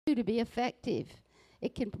to be effective.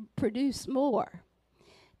 It can produce more.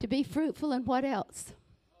 To be fruitful and what else?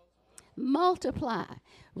 Multiply.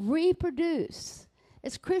 Reproduce.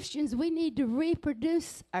 As Christians, we need to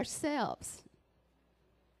reproduce ourselves.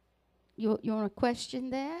 You want to question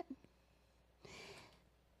that?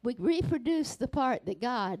 We reproduce the part that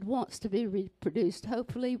God wants to be reproduced.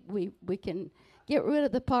 Hopefully, we can get rid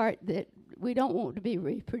of the part that we don't want to be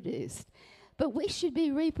reproduced. But we should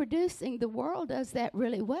be reproducing. The world does that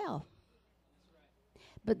really well.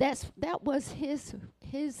 But that was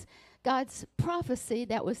his God's prophecy.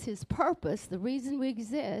 That was his purpose, the reason we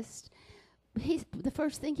exist. The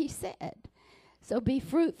first thing he said. So be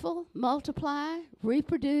fruitful, multiply,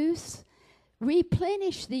 reproduce,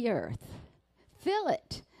 replenish the earth. Fill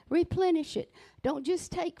it, replenish it. Don't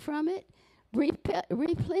just take from it,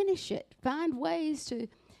 replenish it. Find ways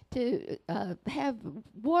to have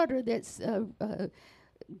water that's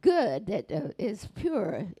good, that is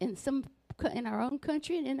pure in our own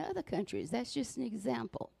country and in other countries. That's just an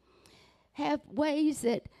example. Have ways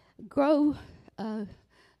that grow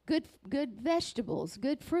good vegetables,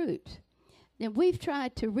 good fruit. And we've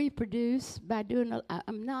tried to reproduce by doing.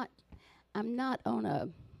 I'm not on a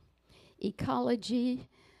ecology,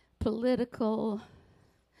 political,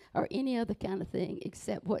 or any other kind of thing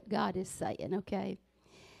except what God is saying. Okay.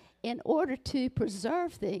 In order to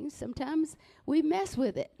preserve things, sometimes we mess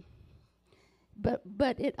with it.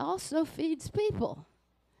 But it also feeds people.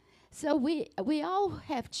 So we all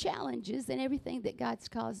have challenges in everything that God's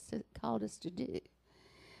called us to do.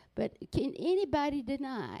 But can anybody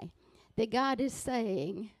deny that God is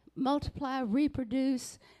saying, multiply,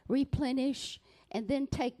 reproduce, replenish, and then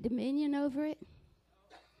take dominion over it?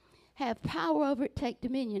 Have power over it, take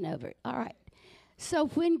dominion over it. All right. So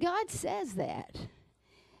when God says that,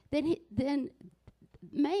 then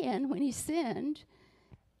man, when he sinned,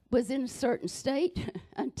 was in a certain state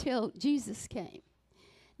until Jesus came.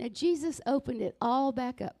 Now, Jesus opened it all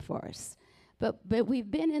back up for us. But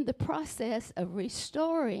we've been in the process of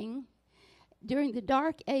restoring during the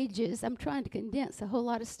dark ages. I'm trying to condense a whole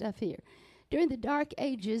lot of stuff here. During the dark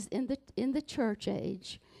ages in the church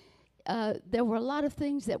age, there were a lot of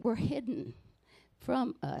things that were hidden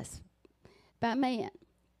from us by man.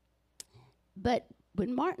 But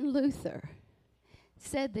when Martin Luther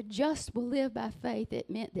said the just will live by faith, it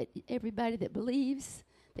meant that everybody that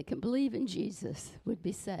can believe in Jesus would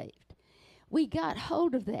be saved. We got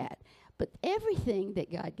hold of that. But everything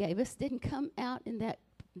that God gave us didn't come out in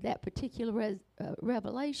that particular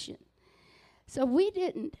revelation. So we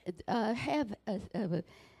didn't have an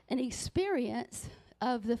experience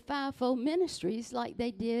of the fivefold ministries like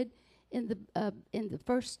they did in the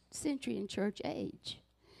first century in church age.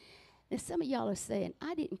 Now, some of y'all are saying,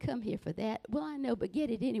 I didn't come here for that. Well, I know, but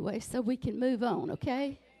get it anyway so we can move on,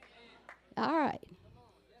 okay? All right.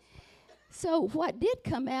 So what did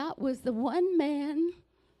come out was the one man,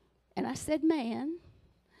 and I said man,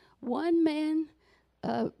 one man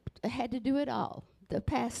had to do it all, the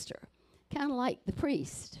pastor, kind of like the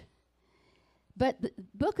priest. But the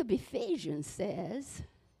book of Ephesians says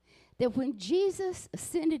that when Jesus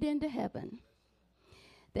ascended into heaven,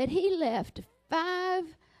 that he left 5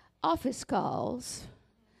 office calls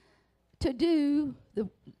to do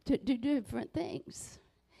different things.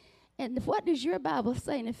 And what does your Bible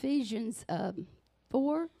say in Ephesians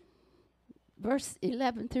 4, verse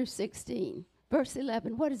 11 through 16? Verse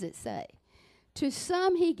 11, what does it say? To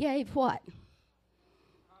some he gave what?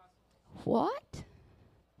 What?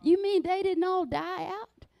 You mean they didn't all die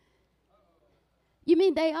out? You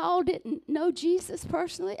mean they all didn't know Jesus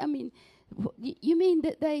personally? I mean, you mean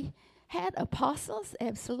that they had apostles?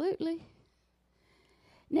 Absolutely.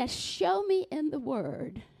 Now show me in the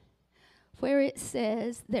Word where it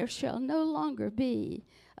says there shall no longer be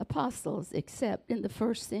apostles except in the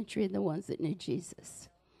first century and the ones that knew Jesus.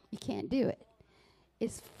 You can't do it.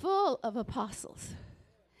 It's full of apostles.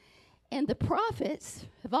 And the prophets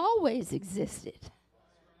have always existed.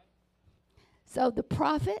 So the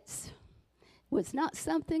prophets was not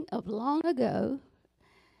something of long ago,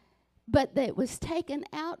 but that was taken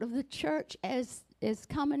out of the church as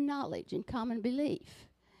common knowledge and common belief.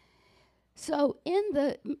 So in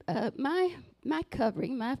the my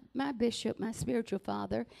covering, my bishop, my spiritual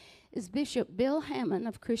father, is Bishop Bill Hammond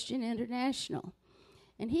of Christian International.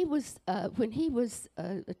 And he was when he was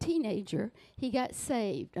a teenager, he got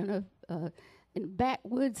saved in a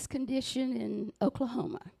backwoods condition in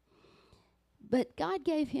Oklahoma. But God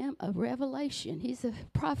gave him a revelation. He's a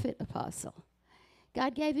prophet apostle.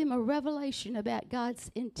 God gave him a revelation about God's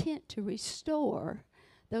intent to restore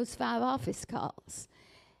those 5 office calls.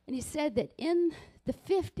 And he said that in the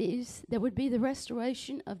 50s, there would be the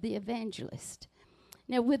restoration of the evangelist.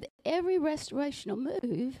 Now, with every restorational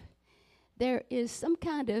move, there is some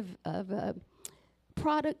kind of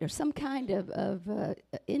product or some kind of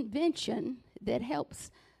invention that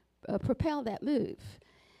helps propel that move.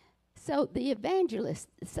 So the evangelist,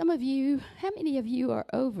 some of you, how many of you are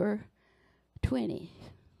over 20?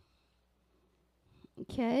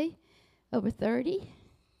 Okay, over 30?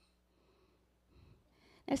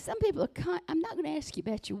 Now some people are, I'm not going to ask you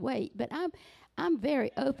about your weight, but I'm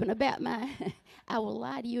very open about my, I will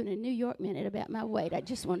lie to you in a New York minute about my weight. I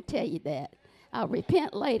just want to tell you that. I'll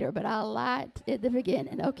repent later, but I'll lie at the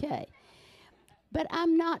beginning, okay. But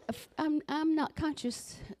I'm not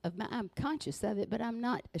conscious of I'm conscious of it, but I'm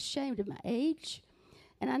not ashamed of my age.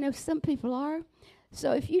 And I know some people are.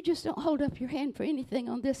 So if you just don't hold up your hand for anything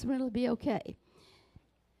on this one, it'll be okay.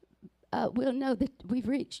 We'll know that we've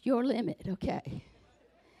reached your limit, okay?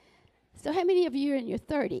 So how many of you are in your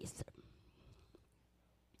 30s?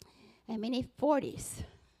 How many 40s?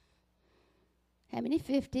 How many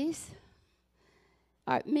 50s?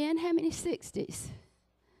 All right, men, how many 60s?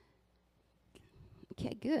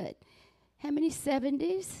 Okay, good. How many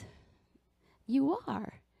 70s? You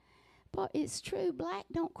are. But it's true, black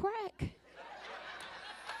don't crack.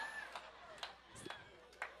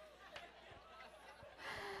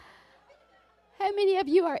 How many of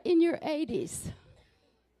you are in your 80s?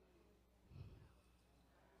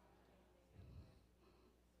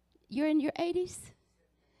 You're in your 80s?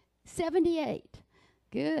 78.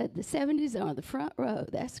 Good. The 70s are on the front row.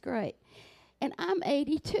 That's great. And I'm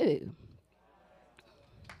 82.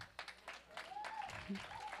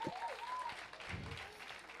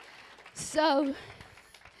 So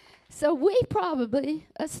we probably,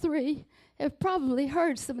 us three, have probably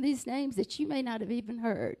heard some of these names that you may not have even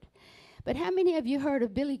heard. But how many of you heard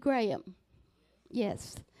of Billy Graham?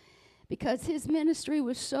 Yes. Because his ministry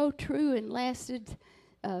was so true and lasted,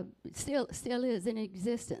 still is in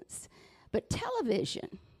existence. But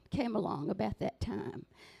television came along about that time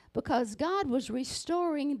because God was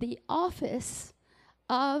restoring the office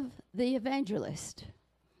of the evangelist.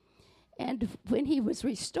 And when he was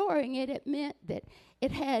restoring it, it meant that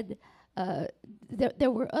it had,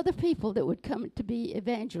 there were other people that would come to be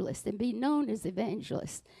evangelists and be known as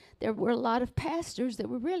evangelists. There were a lot of pastors that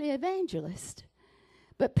were really evangelists.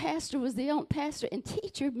 But pastor was the only pastor, and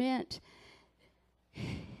teacher meant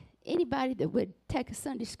anybody that would take a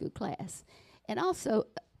Sunday school class. And also,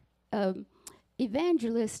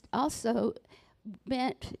 evangelist also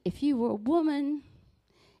meant if you were a woman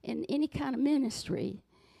in any kind of ministry,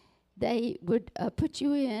 they would put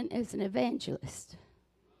you in as an evangelist,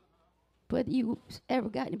 whether you ever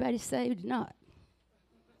got anybody saved or not.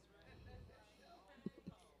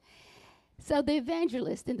 So the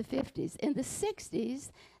evangelist in the 50s. In the 60s,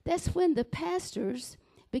 that's when the pastors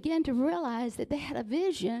began to realize that they had a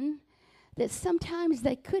vision that sometimes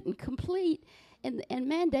they couldn't complete and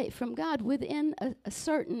mandate from God within a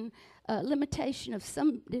certain limitation of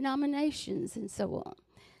some denominations and so on.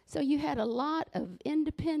 So you had a lot of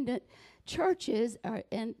independent churches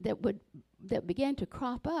that began to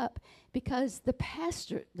crop up because the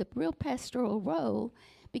real pastoral role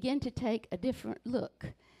began to take a different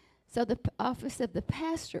look. So the office of the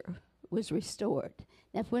pastor was restored.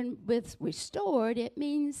 Now, when it's restored, it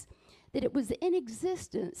means that it was in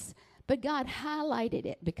existence, but God highlighted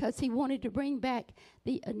it because he wanted to bring back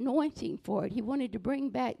the anointing for it. He wanted to bring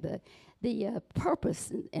back the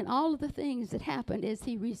purpose and all of the things that happened as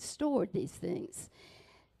he restored these things.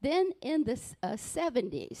 Then in the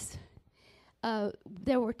 70s,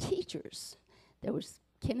 there were teachers. There was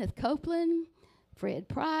Kenneth Copeland, Fred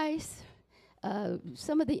Price,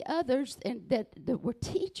 some of the others that were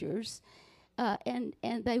teachers, and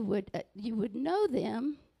they would you would know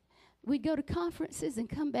them. We'd go to conferences and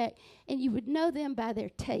come back, and you would know them by their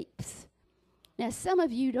tapes. Now, some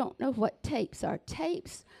of you don't know what tapes are.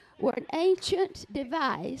 Tapes were an ancient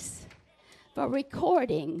device for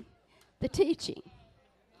recording the teaching.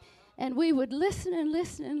 And we would listen and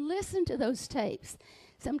listen and listen to those tapes.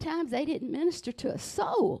 Sometimes they didn't minister to a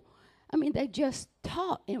soul. I mean, they just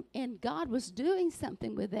taught, and God was doing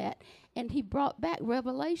something with that. And he brought back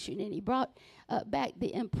revelation, and he brought back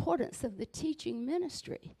the importance of the teaching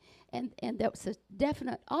ministry. And that was a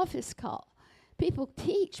definite office call. People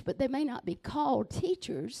teach, but they may not be called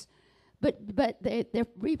teachers, but they're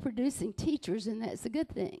reproducing teachers, and that's a good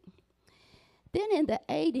thing. Then in the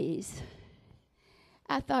 80s,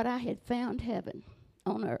 I thought I had found heaven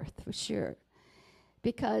on earth for sure.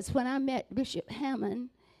 Because when I met Bishop Hammond,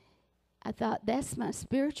 I thought, that's my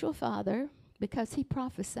spiritual father, because he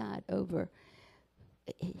prophesied over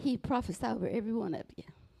every one of you,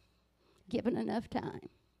 given enough time.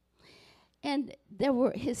 And there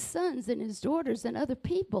were his sons and his daughters and other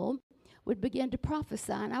people would begin to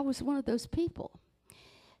prophesy, and I was one of those people.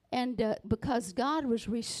 And because God was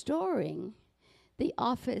restoring the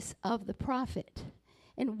office of the prophet.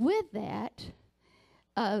 And with that,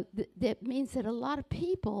 that means that a lot of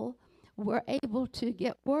people were able to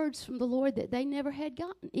get words from the Lord that they never had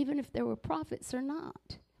gotten, even if they were prophets or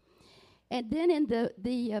not. And then in the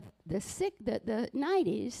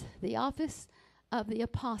 90s, the office of the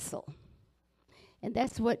apostle. And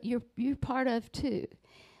that's what you're part of too.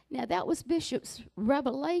 Now that was Bishop's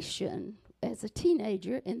revelation as a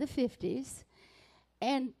teenager in the 50s.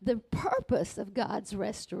 And the purpose of God's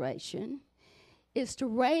restoration is to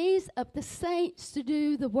raise up the saints to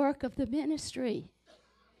do the work of the ministry.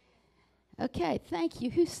 Okay, thank you.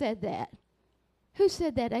 Who said that? Who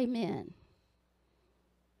said that? Amen.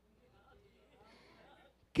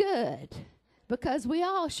 Good, because we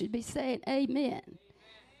all should be saying amen.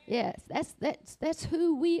 Yes, that's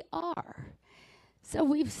who we are. So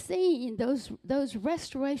we've seen those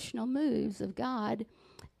restorational moves of God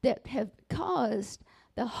that have caused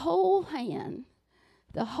the whole hand,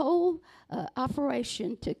 the whole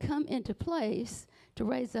operation to come into place to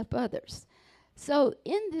raise up others. So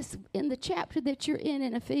in the chapter that you're in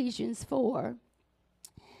Ephesians 4,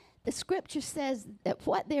 the scripture says that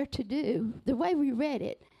what they're to do, the way we read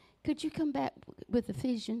it, could you come back with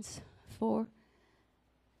Ephesians 4:11?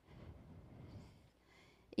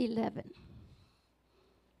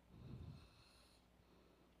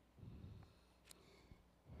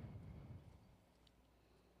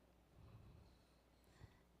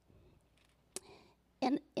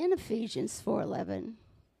 And in Ephesians 4:11,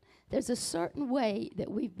 there's a certain way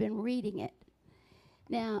that we've been reading it.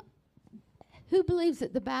 Now, who believes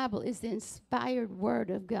that the Bible is the inspired word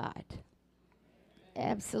of God?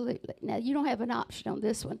 Absolutely. Now, you don't have an option on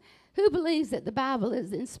this one. Who believes that the Bible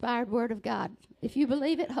is the inspired word of God? If you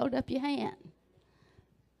believe it, hold up your hand.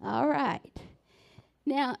 All right.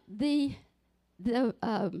 Now, the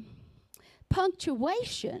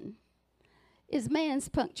punctuation is man's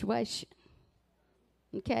punctuation.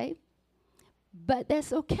 Okay? But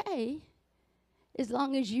that's okay as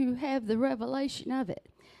long as you have the revelation of it.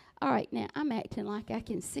 All right, now I'm acting like I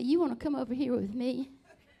can see. You want to come over here with me?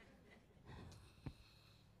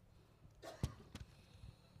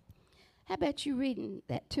 How about you reading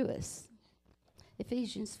that to us?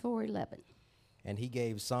 Ephesians 4:11. And he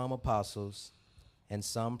gave some apostles, and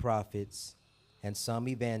some prophets, and some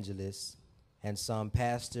evangelists, and some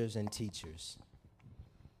pastors and teachers.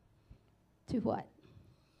 To what?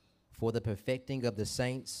 For the perfecting of the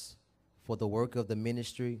saints, for the work of the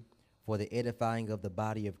ministry, for the edifying of the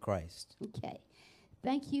body of Christ. Okay.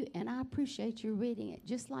 Thank you, and I appreciate you reading it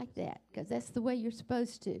just like that, because that's the way you're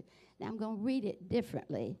supposed to. Now, I'm going to read it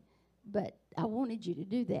differently, but I wanted you to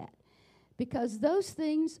do that, because those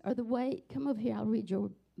things are the way. Come over here. I'll read your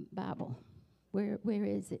Bible. Where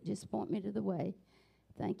is it? Just point me to the way.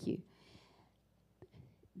 Thank you.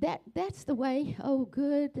 That's the way. Oh,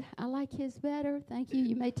 good. I like his better. Thank you.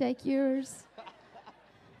 You may take yours.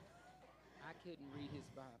 I couldn't read his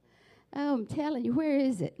Bible. Oh, I'm telling you. Where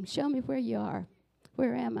is it? Show me where you are.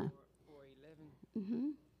 Where am I?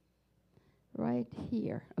 4:11. Right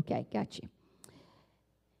here. Okay, got you.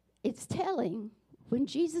 It's telling when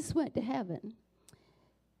Jesus went to heaven,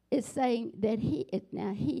 it's saying that he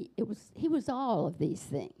was all of these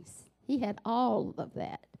things. He had all of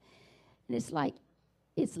that. And it's like,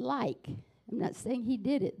 I'm not saying he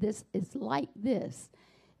did it. It's like this.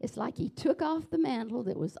 It's like he took off the mantle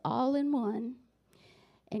that was all in one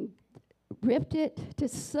and ripped it. To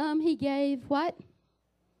some he gave what?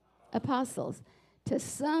 Apostles. To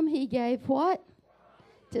some he gave what?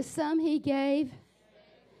 To some he gave.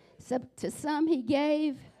 To some he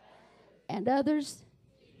gave. And others?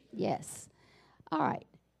 Yes. All right.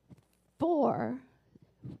 For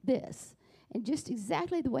this. And just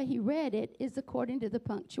exactly the way he read it is according to the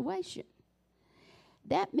punctuation.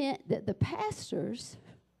 That meant that the pastors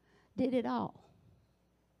did it all.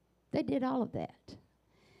 They did all of that.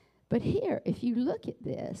 But here, if you look at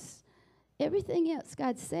this, everything else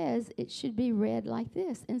God says, it should be read like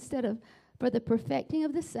this. Instead of, for the perfecting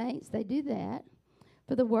of the saints, they do that.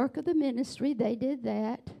 For the work of the ministry, they did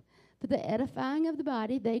that. For the edifying of the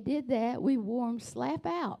body, they did that. We wore them slap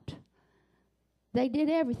out. They did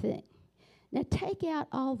everything. Now take out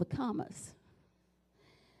all the commas.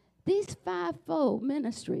 These fivefold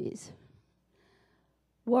ministries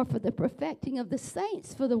were for the perfecting of the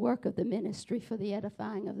saints, for the work of the ministry, for the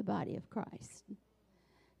edifying of the body of Christ.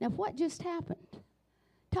 Now what just happened?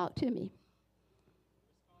 Talk to me.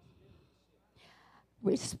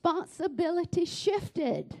 Responsibility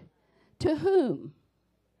shifted. To whom?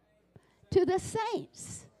 to the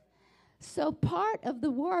saints. So part of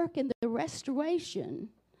the work and the restoration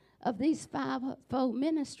of these fivefold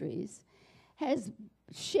ministries has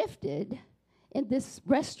shifted in this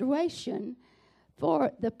restoration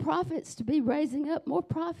for the prophets to be raising up more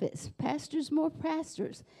prophets, pastors more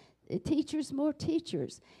pastors, teachers more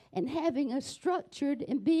teachers, and having a structured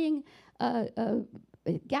and being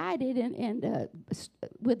guided and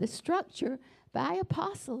with a structure by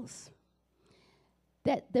apostles.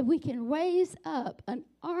 That we can raise up an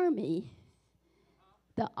army,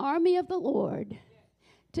 the army of the Lord,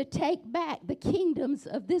 to take back the kingdoms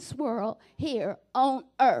of this world here on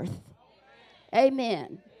earth.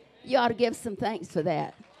 Amen. You ought to give some thanks for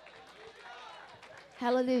that.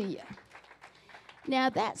 Hallelujah. Now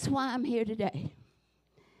that's why I'm here today.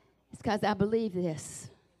 It's because I believe this.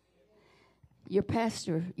 Your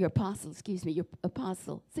apostle,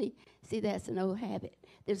 See, that's an old habit.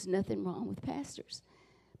 There's nothing wrong with pastors.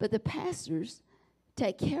 But the pastors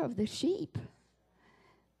take care of the sheep.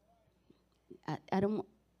 I don't,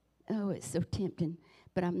 it's so tempting,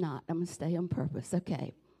 but I'm not. I'm going to stay on purpose,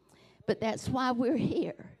 okay. But that's why we're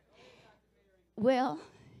here. Well,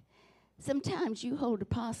 sometimes you hold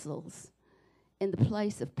apostles in the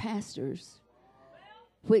place of pastors,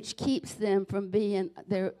 which keeps them from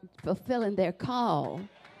fulfilling their call,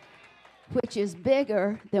 which is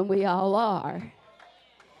bigger than we all are.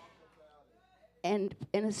 And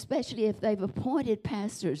especially if they've appointed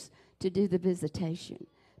pastors to do the visitation,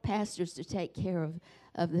 pastors to take care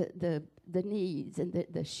of the needs and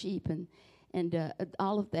the sheep and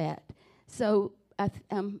all of that. So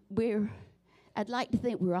I'd like to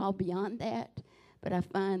think we're all beyond that, but I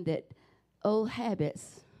find that old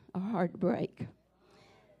habits are hard to break.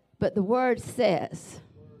 But the word says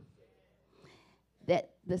that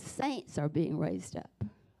the saints are being raised up.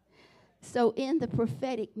 So in the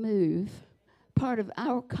prophetic move, part of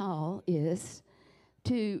our call is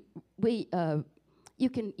you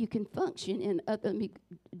can function in, let me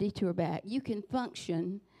detour back. You can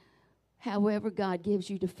function however God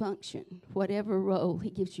gives you to function, whatever role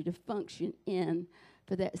he gives you to function in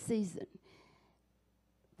for that season.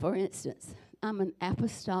 For instance, I'm an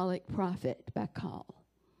apostolic prophet by call.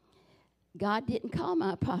 God didn't call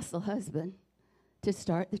my apostle husband to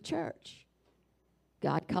start the church.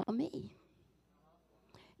 God called me.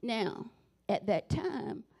 Now, at that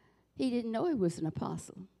time, he didn't know he was an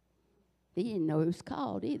apostle. He didn't know he was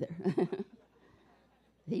called either.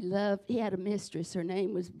 He had a mistress. Her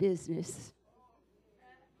name was Business.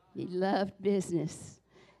 He loved business.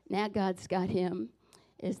 Now God's got him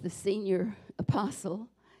as the senior apostle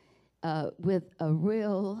with a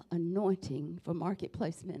real anointing for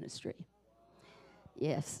marketplace ministry.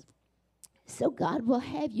 Yes. So God will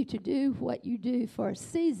have you to do what you do for a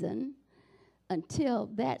season until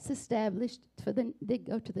that's established they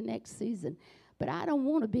go to the next season. But I don't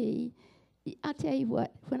want to be, I'll tell you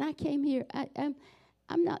what, when I came here,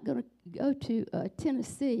 I'm not going to go to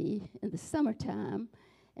Tennessee in the summertime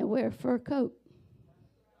and wear a fur coat.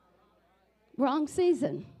 Wrong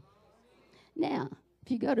season. Now, if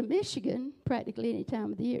you go to Michigan, practically any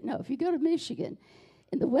time of the year, if you go to Michigan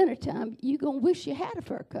in the wintertime, you're going to wish you had a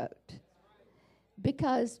fur coat.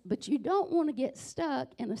 But you don't want to get stuck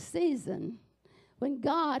in a season when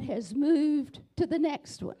God has moved to the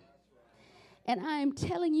next one. And I am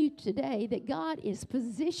telling you today that God is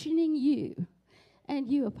positioning you,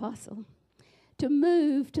 and you, apostle, to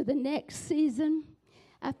move to the next season.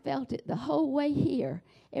 I felt it the whole way here.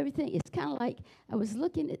 Everything, it's kind of like I was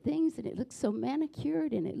looking at things, and it looked so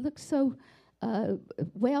manicured, and it looked so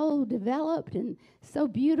well developed and so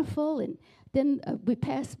beautiful. And then we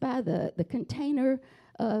passed by the container,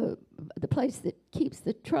 the place that keeps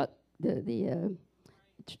the truck, with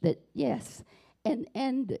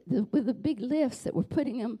the big lifts that were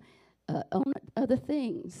putting them on other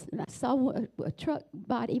things. And I saw a truck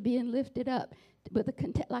body being lifted up with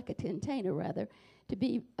like a container rather, to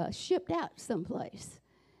be shipped out someplace.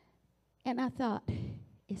 And I thought,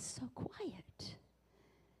 it's so quiet.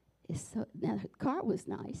 Now the car was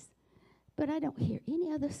nice, but I don't hear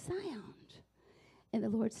any other sound. And the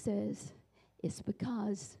Lord says, it's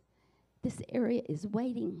because this area is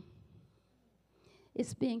waiting.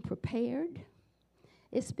 It's being prepared.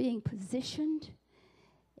 It's being positioned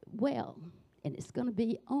well. And it's going to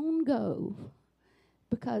be on go,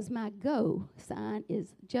 because my go sign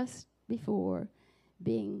is just before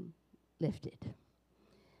being lifted.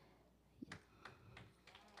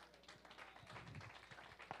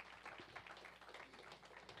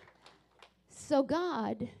 So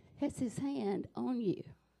God has his hand on you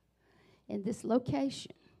in this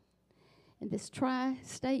location, in this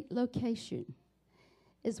tri-state location,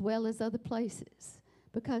 as well as other places.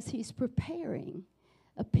 because he's preparing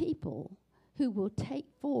a people who will take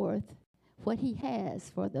forth what he has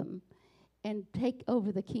for them and take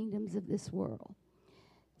over the kingdoms of this world.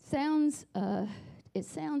 It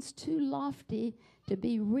sounds too lofty to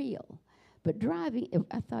be real. But driving,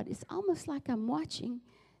 I thought, it's almost like I'm watching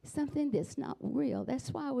something that's not real. That's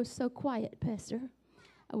why I was so quiet, Pastor.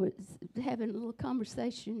 I was having a little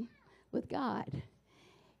conversation with God.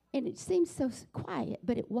 And it seemed so quiet,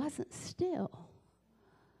 but it wasn't still.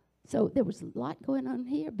 So there was a lot going on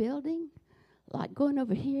here, building, a lot going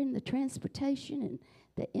over here in the transportation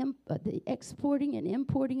and the exporting and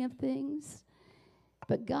importing of things.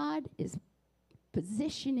 But God is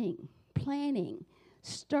positioning, planning,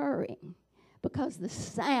 stirring, because the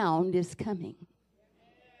sound is coming.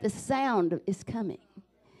 The sound is coming.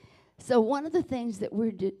 So one of the things that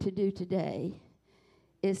we're to do today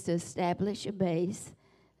is to establish a base.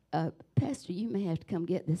 Pastor, you may have to come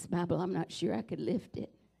get this Bible. I'm not sure I could lift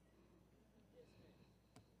it.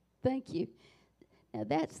 Thank you. Now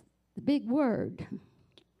that's the big word.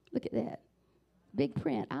 Look at that. Big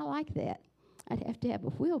print. I like that. I'd have to have a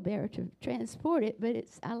wheelbarrow to transport it, but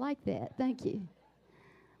I like that. Thank you.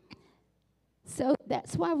 So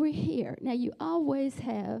that's why we're here. Now you always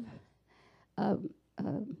have,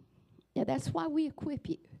 that's why we equip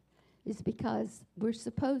you, is because we're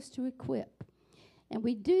supposed to equip. And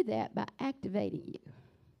we do that by activating you.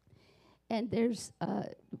 And there's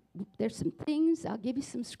some things, I'll give you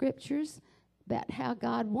some scriptures about how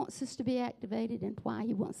God wants us to be activated and why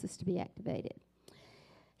he wants us to be activated.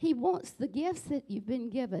 He wants the gifts that you've been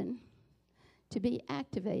given to be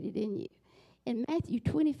activated in you. In Matthew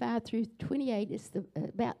 25 through 28, it's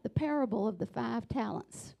about the parable of the 5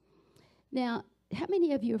 talents. Now, how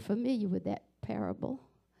many of you are familiar with that parable?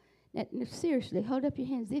 Now, seriously, hold up your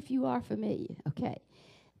hands if you are familiar. Okay.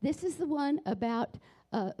 This is the one about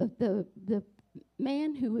the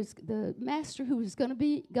man who was the master who was going to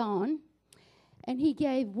be gone, and he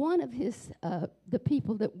gave one of his the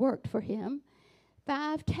people that worked for him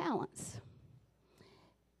 5 talents.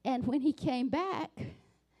 And when he came back,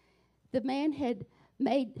 the man had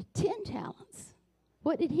made 10 talents.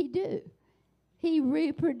 What did he do? He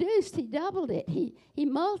reproduced. He doubled it. He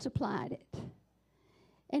multiplied it.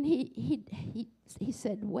 And he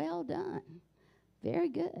said, well done. Very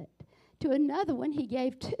good. To another one, he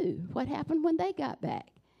gave 2. What happened when they got back?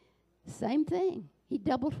 Same thing. He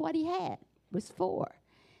doubled what he had. It was 4.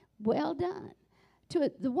 Well done.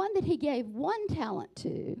 To the one that he gave 1 talent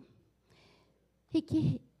to,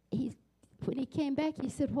 when he came back, he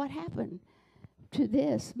said, what happened to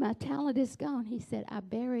this? My talent is gone. He said, I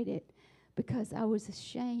buried it because I was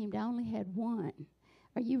ashamed. I only had 1.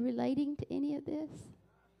 Are you relating to any of this?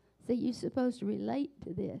 So you're supposed to relate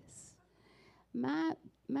to this.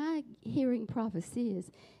 My hearing prophecy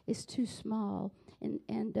is too small, and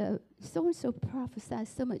so-and-so prophesies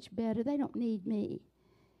so much better. They don't need me.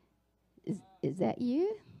 Is that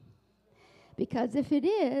you? Because if it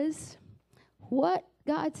is, what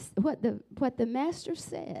the master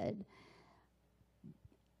said,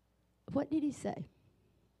 what did he say?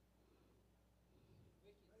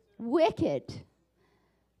 Wicked.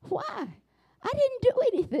 Why? I didn't do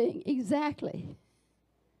anything. Exactly.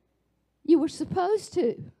 You were supposed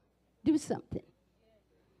to do something.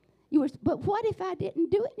 But what if I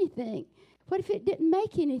didn't do anything? What if it didn't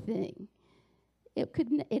make anything? It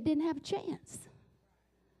didn't have a chance.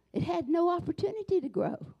 It had no opportunity to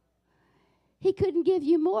grow. He couldn't give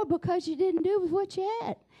you more because you didn't do with what you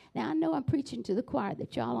had. Now, I know I'm preaching to the choir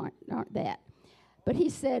that y'all aren't that. But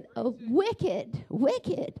he said, oh, wicked,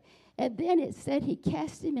 wicked. And then it said he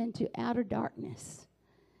cast him into outer darkness.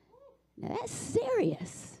 Now, that's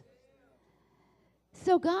serious.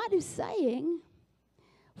 So God is saying,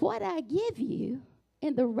 what I give you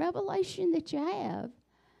in the revelation that you have,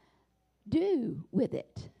 do with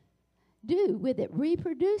it. Do with it.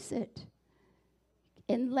 Reproduce it.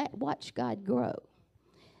 And watch God grow.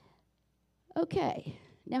 Okay.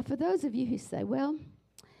 Now, for those of you who say, well,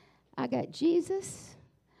 I got Jesus,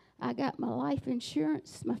 I got my life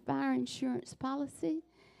insurance, my fire insurance policy,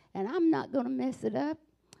 and I'm not going to mess it up.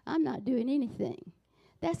 I'm not doing anything.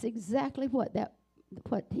 That's exactly what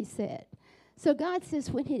he said. So God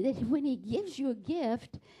says when he gives you a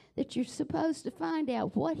gift, that you're supposed to find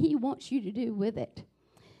out what he wants you to do with it.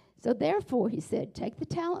 So therefore, he said, take the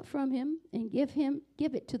talent from him and give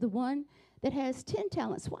it to the one that has 10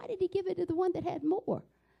 talents. Why did he give it to the one that had more?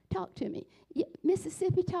 Talk to me.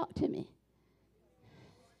 Mississippi, talk to me.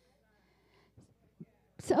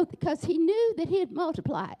 So because he knew that he had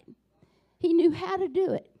multiplied. He knew how to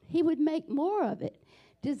do it. He would make more of it.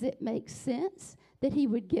 Does it make sense that he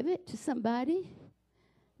would give it to somebody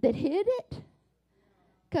that hid it?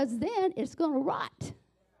 because then it's going to rot.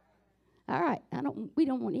 All right, we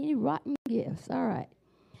don't want any rotten gifts. All right.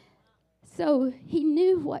 So he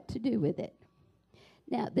knew what to do with it.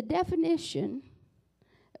 Now, the definition,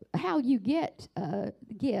 how you get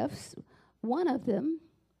gifts, one of them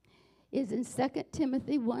is in 2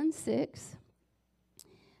 Timothy 1:6,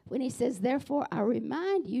 when he says, therefore, I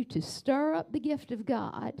remind you to stir up the gift of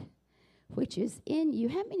God, which is in you.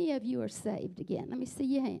 How many of you are saved again? Let me see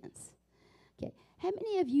your hands. Okay. How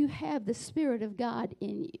many of you have the Spirit of God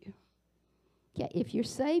in you? Okay. If you're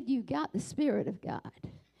saved, you've got the Spirit of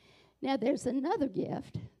God. Now, there's another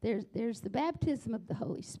gift. There's the baptism of the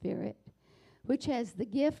Holy Spirit, which has the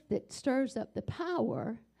gift that stirs up the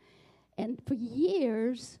power. And for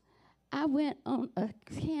years, I went on a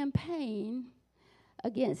campaign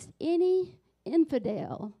against any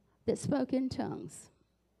infidel that spoke in tongues.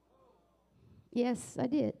 Yes, I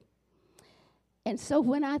did. And so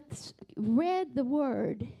when I read the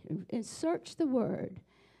Word and searched the Word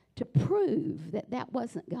to prove that that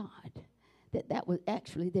wasn't God, that was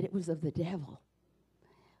actually, that it was of the devil,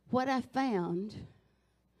 what I found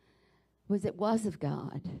was it was of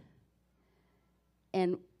God.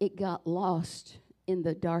 And it got lost in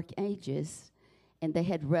the dark ages, and they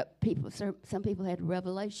had some people had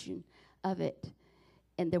revelation of it,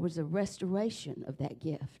 and there was a restoration of that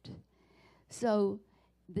gift. So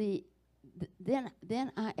then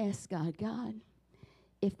I asked God,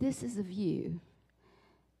 if this is of you,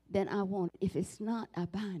 then I want, if it's not, I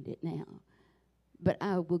bind it now. But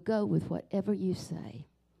I will go with whatever you say.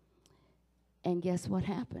 And guess what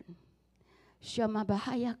happened? Shama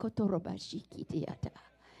bahaya kotorobashikitiata.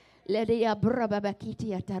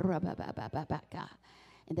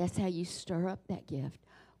 And that's how you stir up that gift.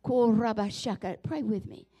 Pray with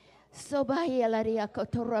me. Sobahia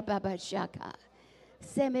kotorababashaka.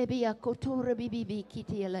 Semebia kotorabibi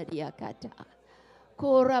kitialadiakata.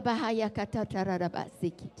 Korabahaya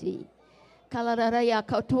katatarabazikiti. Kalaraya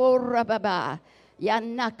kotorababa.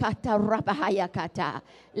 Yanakata rabahayakata.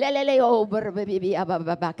 Lelele over baby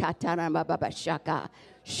ababakata rababashaka.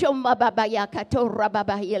 Shoma baba yakato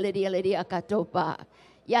rabahayelidiakatopa.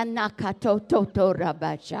 Yanakato toto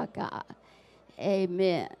rabashaka.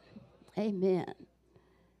 Amen. Amen.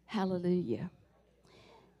 Hallelujah.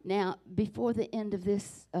 Now, before the end of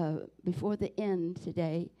this, before the end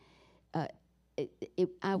today,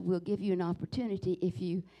 I will give you an opportunity if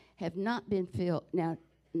you have not been filled. Now,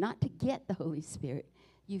 not to get the Holy Spirit.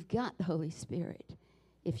 You've got the Holy Spirit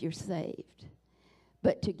if you're saved.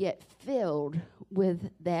 But to get filled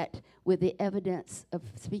with that, with the evidence of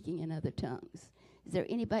speaking in other tongues. Is there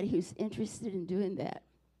anybody who's interested in doing that?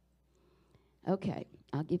 Okay,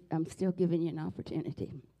 I'm still giving you an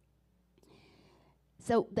opportunity.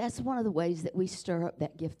 So that's one of the ways that we stir up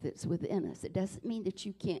that gift that's within us. It doesn't mean that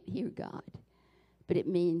you can't hear God, but it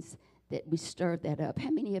means that we stir that up. How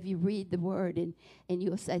many of you read the Word and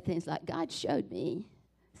you'll say things like, God showed me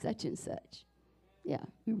such and such? Yeah,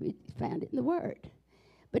 you found it in the Word.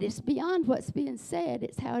 But it's beyond what's being said.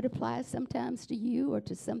 It's how it applies sometimes to you or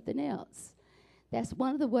to something else. That's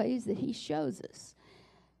one of the ways that he shows us.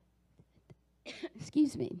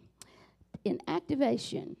 Excuse me. In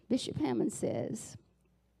activation, Bishop Hammond says,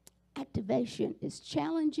 activation is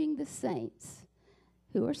challenging the saints.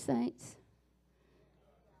 Who are saints?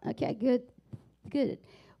 Okay, good.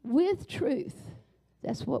 With truth.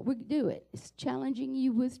 That's what we do it. It's challenging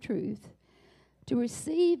you with truth to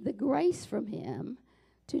receive the grace from him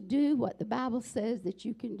to do what the Bible says that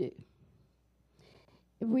you can do.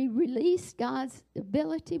 We release God's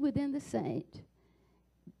ability within the saint,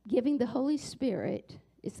 giving the Holy Spirit.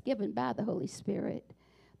 It's given by the Holy Spirit,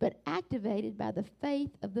 but activated by the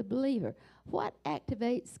faith of the believer. What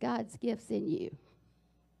activates God's gifts in you?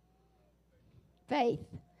 Faith.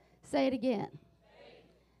 Say it again.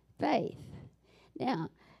 Faith. Now,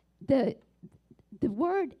 the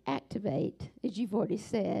word activate, as you've already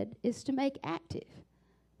said, is to make active,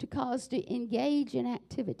 to cause to engage in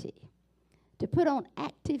activity, to put on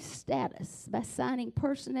active status by signing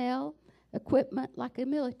personnel, equipment like a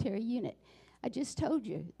military unit. I just told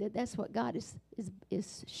you that that's what God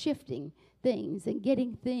is shifting things and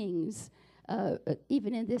getting things,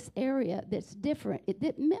 even in this area that's different.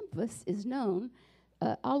 That Memphis is known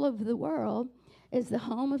all over the world as the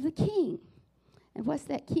home of the king. And what's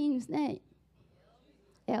that king's name?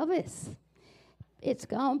 Elvis. It's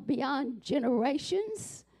gone beyond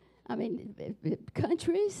generations. I mean,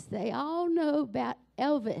 countries, they all know about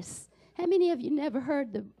Elvis. How many of you never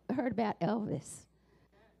heard about Elvis?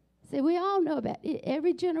 See, we all know about it.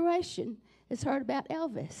 Every generation has heard about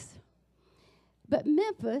Elvis. But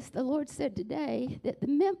Memphis, the Lord said today that the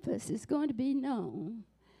Memphis is going to be known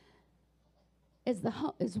as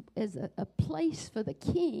a place for the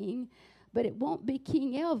king, but it won't be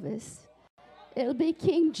King Elvis. It'll be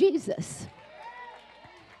King Jesus.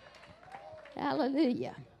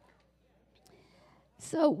 Hallelujah.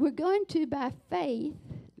 So we're going to, by faith,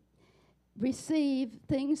 receive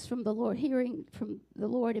things from the Lord, hearing from the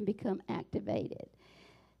Lord, and become activated.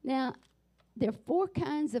 Now, there are 4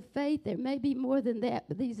 kinds of faith. There may be more than that,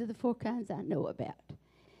 but these are the 4 kinds I know about.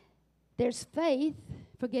 There's faith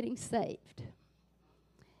for getting saved.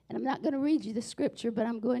 And I'm not going to read you the scripture, but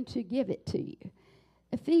I'm going to give it to you.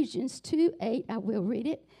 Ephesians 2:8, I will read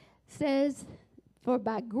it, says, "For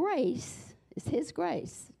by grace," it's His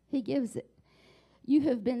grace, He gives it, "you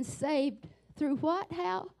have been saved through" what?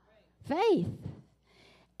 How? Faith.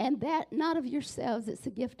 And that not of yourselves, it's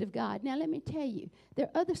a gift of God. Now let me tell you, there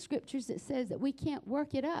are other scriptures that says that we can't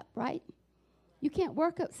work it up, right? You can't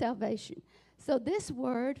work up salvation. So this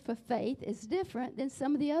word for faith is different than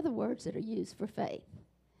some of the other words that are used for faith.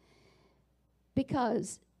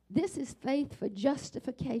 Because this is faith for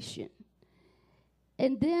justification.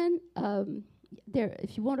 And then there,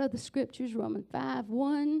 if you want other scriptures, Romans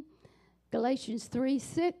 5:1, Galatians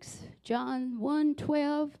 3:6, John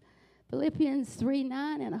 1:12, Philippians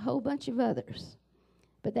 3:9, and a whole bunch of others.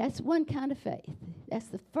 But that's one kind of faith. That's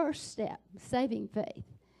the first step, saving faith.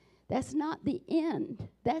 That's not the end.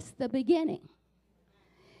 That's the beginning.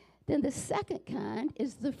 Then the second kind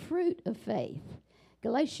is the fruit of faith.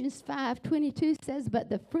 Galatians 5:22 says, "But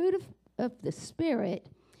the fruit of the Spirit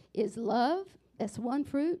is love," that's one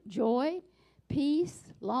fruit, "joy,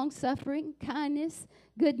 peace, long-suffering, kindness,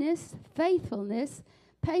 goodness, faithfulness,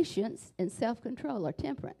 patience, and self-control," or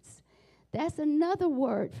temperance. That's another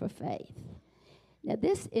word for faith. Now,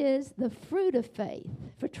 this is the fruit of faith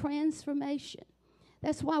for transformation.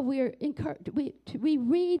 That's why we're encouraged. We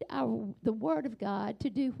read the Word of God to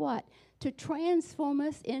do what? To transform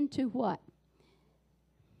us into what?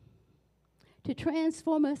 To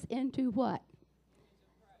transform us into what?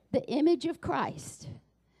 The image of Christ.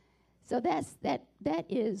 So that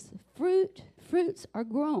is fruit. Fruits are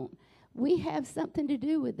grown. We have something to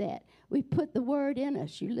do with that. We put the Word in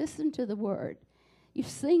us. You listen to the Word. You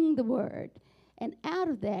sing the Word. And out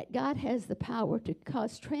of that, God has the power to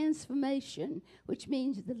cause transformation, which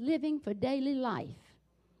means the living for daily life.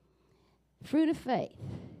 Fruit of faith.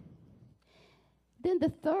 Then the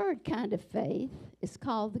third kind of faith is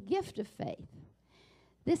called the gift of faith.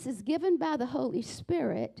 This is given by the Holy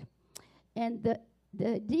Spirit, and the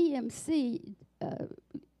DMC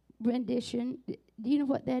rendition, do you know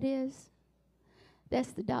what that is?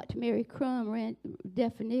 That's the Dr. Mary Crum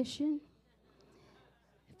definition.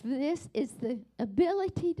 This is the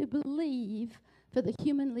ability to believe for the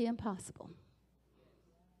humanly impossible.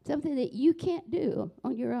 Something that you can't do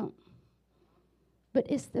on your own. But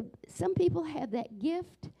some people have that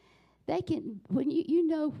gift. They can, when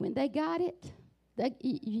when they got it,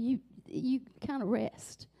 you kind of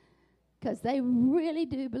rest. Because they really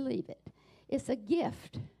do believe it. It's a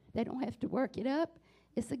gift. They don't have to work it up.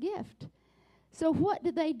 It's a gift. So what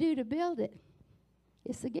do they do to build it?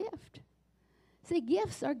 It's a gift. See,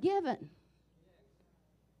 gifts are given.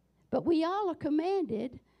 But we all are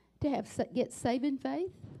commanded to get saving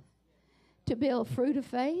faith, to build fruit of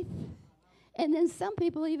faith, and then some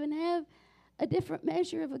people even have a different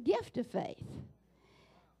measure of a gift of faith.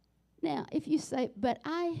 Now, if you say, "But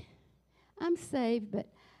I'm saved, but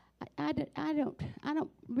I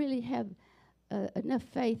don't really have enough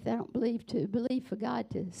faith. I don't believe for God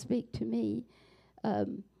to speak to me,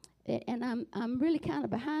 and I'm really kind of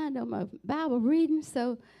behind on my Bible reading.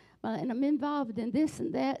 So, and I'm involved in this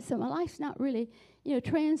and that. So my life's not really,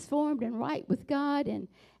 transformed and right with God, and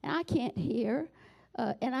I can't hear,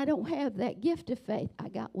 and I don't have that gift of faith." I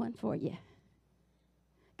got one for you.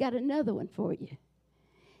 Got another one for you,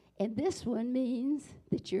 and this one means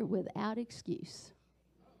that you're without excuse.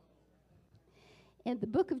 In the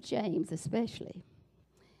book of James especially,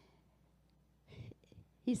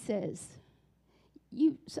 he says,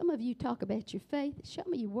 some of you talk about your faith. Show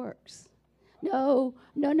me your works. No,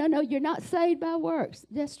 you're not saved by works.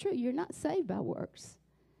 That's true, you're not saved by works.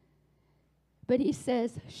 But he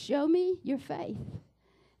says, show me your faith,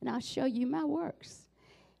 and I'll show you my works.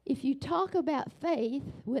 If you talk about faith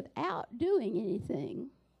without doing anything,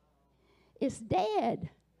 it's dead.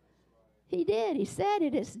 He did. He said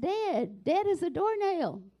it. It's dead. Dead as a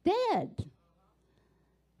doornail. Dead.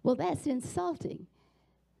 Well, that's insulting.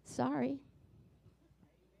 Sorry.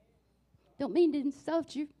 Don't mean to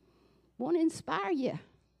insult you. Want to inspire you.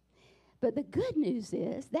 But the good news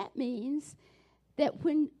is that means that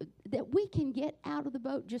that we can get out of the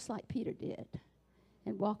boat just like Peter did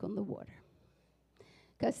and walk on the water.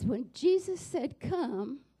 Because when Jesus said,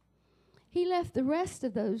 "Come," He left the rest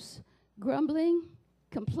of those grumbling,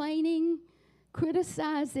 complaining,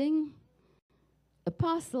 criticizing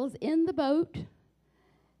apostles in the boat.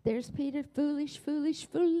 There's Peter, foolish, foolish,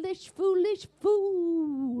 foolish, foolish,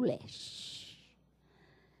 foolish.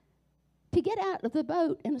 To get out of the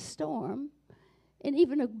boat in a storm, and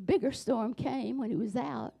even a bigger storm came when he was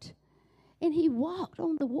out, and he walked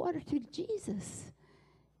on the water to Jesus.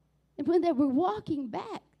 And when they were walking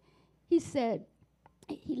back, he said,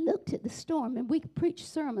 he looked at the storm, and we preached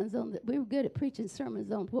sermons on that. We were good at preaching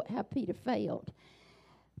sermons on how Peter failed.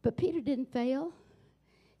 But Peter didn't fail.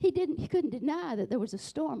 He couldn't deny that there was a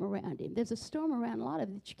storm around him. There's a storm around a lot of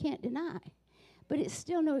it that you can't deny. But it's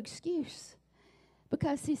still no excuse.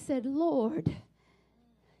 Because he said, Lord,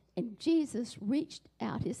 and Jesus reached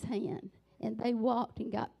out his hand, and they walked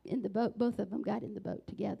and got in the boat. Both of them got in the boat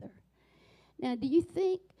together. Now, do you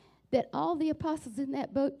think that all the apostles in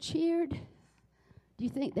that boat cheered? Do you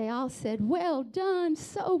think they all said, well done,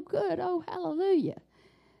 so good, oh, hallelujah?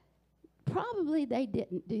 Probably they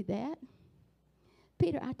didn't do that.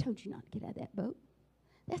 Peter, I told you not to get out of that boat.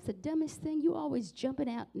 That's the dumbest thing. You're always jumping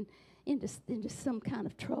out and into some kind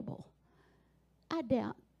of trouble. I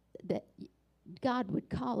doubt that God would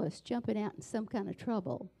call us jumping out in some kind of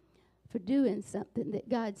trouble for doing something that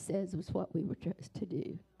God says was what we were to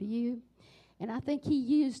do. Do you? And I think he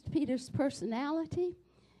used Peter's personality.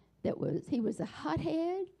 He was a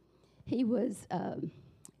hothead. He was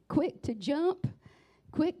quick to jump,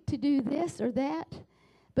 quick to do this or that.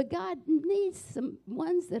 But God needs some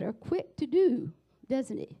ones that are quick to do,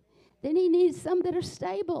 doesn't he? Then he needs some that are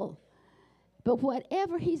stable. But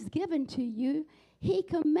whatever he's given to you, he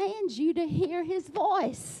commands you to hear his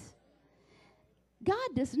voice.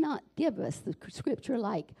 God does not give us the scripture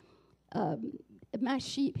like, my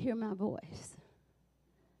sheep hear my voice.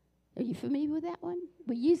 Are you familiar with that one?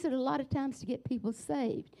 We use it a lot of times to get people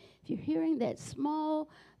saved. If you're hearing that small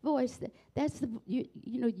voice,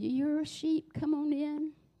 you're a sheep, come on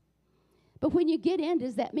in. But when you get in,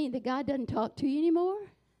 does that mean that God doesn't talk to you anymore?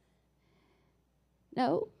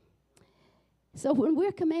 No. So when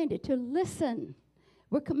we're commanded to listen,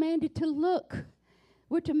 we're commanded to look,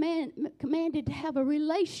 we're commanded to have a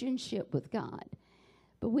relationship with God.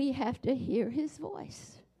 But we have to hear his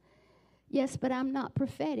voice. Yes, but I'm not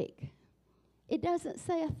prophetic. It doesn't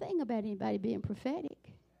say a thing about anybody being prophetic.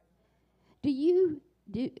 I'm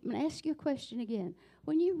going to ask you a question again.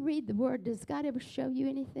 When you read the word, does God ever show you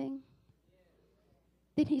anything?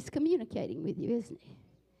 Then he's communicating with you, isn't he?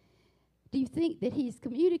 Do you think that he's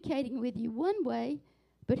communicating with you one way,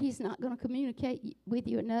 but he's not going to communicate with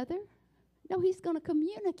you another? No, he's going to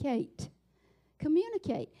communicate.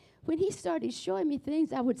 Communicate. When he started showing me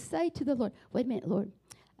things, I would say to the Lord, wait a minute, Lord,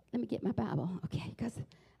 let me get my Bible, okay, because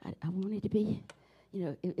I wanted to be,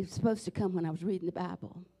 it was supposed to come when I was reading the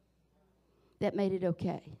Bible. That made it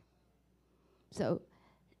okay. So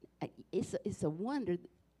it's a wonder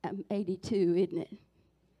I'm 82, isn't it?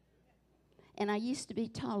 And I used to be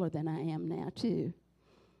taller than I am now, too.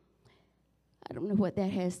 I don't know what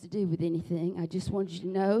that has to do with anything. I just wanted you to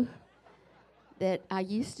know that I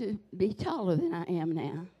used to be taller than I am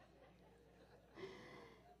now.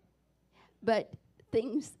 But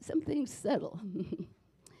some things settle.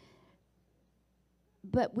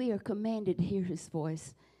 But we are commanded to hear his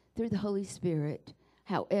voice through the Holy Spirit,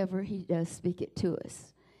 however he does speak it to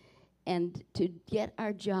us. And to get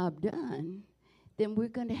our job done, then we're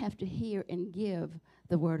going to have to hear and give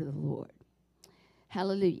the word of the Lord.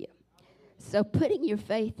 Hallelujah. So putting your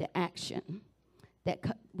faith to action,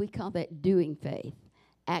 we call that doing faith,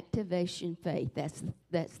 activation faith.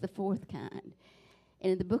 That's the fourth kind.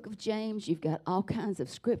 And in the book of James, you've got all kinds of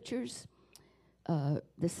scriptures.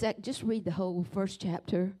 Just read the whole first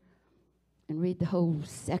chapter and read the whole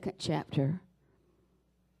second chapter,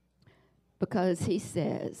 because he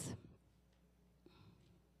says,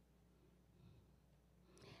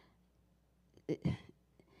 I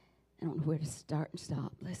don't know where to start and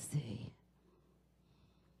stop. Let's see.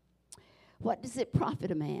 What does it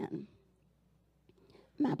profit a man,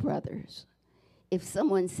 my brothers, if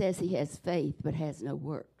someone says he has faith but has no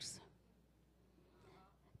works?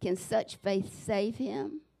 Can such faith save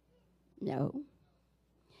him? No.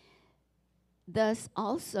 Thus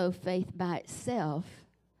also faith by itself,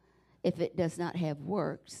 if it does not have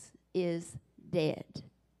works, is dead.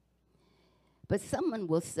 But someone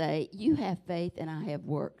will say, you have faith and I have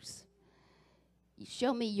works.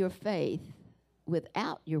 Show me your faith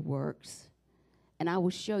without your works, and I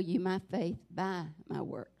will show you my faith by my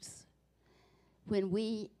works. When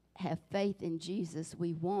we have faith in Jesus,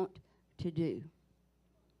 we want to do.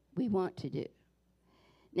 We want to do.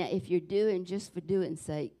 Now, if you're doing just for doing's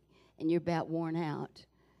sake and you're about worn out,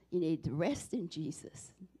 You need to rest in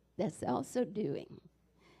Jesus. That's also doing.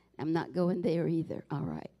 I'm not going there either. All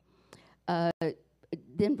right.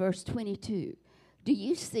 Then verse 22. Do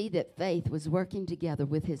you see that faith was working together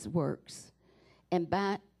with his works? And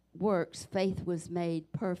by works, faith was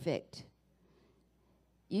made perfect.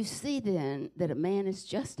 You see then that a man is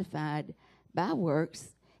justified by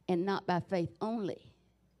works and not by faith only.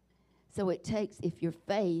 So it takes, if your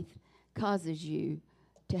faith causes you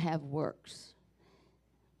to have works.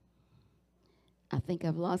 I think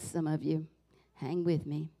I've lost some of you. Hang with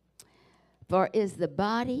me. For is the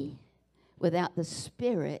body without the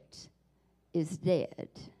spirit is dead.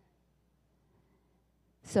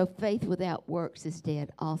 So faith without works is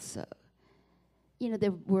dead also. You know,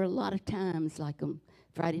 there were a lot of times, like on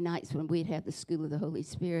Friday nights when we'd have the School of the Holy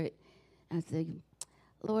Spirit, I'd say,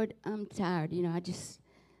 Lord, I'm tired. You know, I just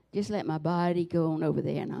let my body go on over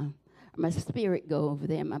there, and my spirit go over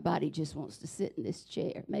there. My body just wants to sit in this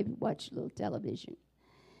chair, maybe watch a little television.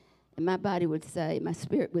 And my body would say, my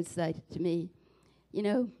spirit would say to me, you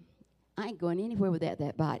know, I ain't going anywhere without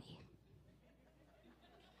that body.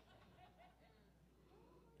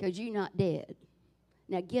 Because you're not dead.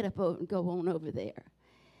 Now get up and go on over there.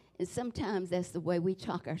 And sometimes that's the way we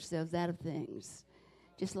talk ourselves out of things.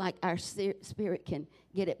 Just like our spirit can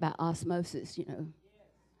get it by osmosis, you know.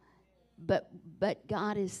 But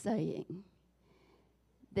God is saying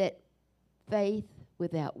that faith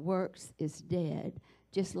without works is dead,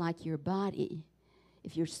 just like your body.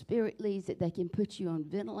 If your spirit leaves it, they can put you on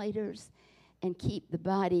ventilators and keep the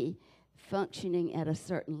body functioning at a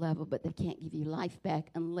certain level, but they can't give you life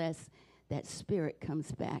back unless that spirit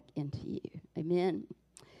comes back into you. Amen?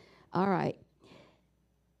 All right.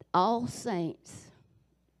 All saints,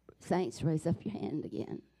 raise up your hand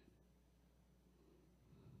again,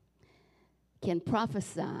 can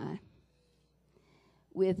prophesy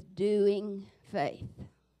with doing faith.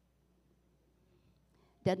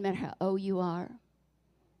 Doesn't matter how old you are.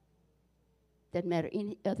 Doesn't matter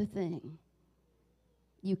any other thing.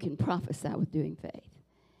 You can prophesy with doing faith.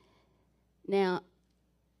 Now,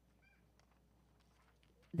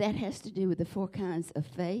 that has to do with the 4 kinds of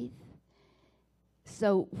faith.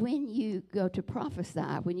 So when you go to prophesy,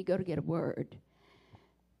 when you go to get a word,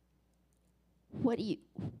 what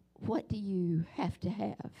do you have to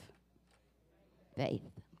have? Faith.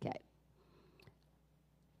 Okay.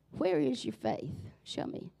 Where is your faith? Show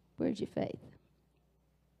me. Where's your faith?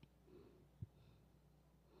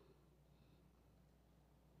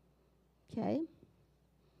 Okay.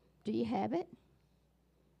 Do you have it?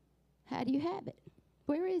 How do you have it?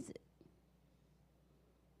 Where is it?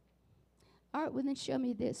 All right, well then show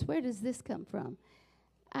me this. Where does this come from?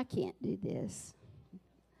 I can't do this.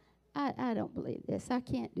 I don't believe this. I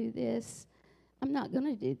can't do this. I'm not going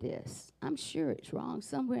to do this. I'm sure it's wrong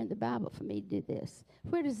somewhere in the Bible for me to do this.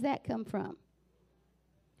 Where does that come from?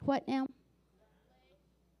 What now?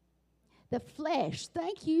 The flesh.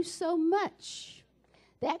 Thank you so much.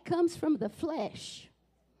 That comes from the flesh.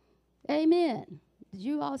 Amen. Did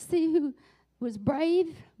you all see who was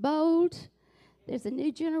brave, bold? There's a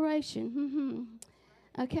new generation.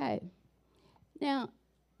 Okay. Now,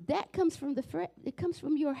 that comes from it comes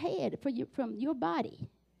from your head, from your body.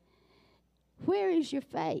 Where is your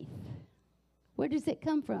faith? Where does it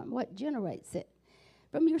come from? What generates it?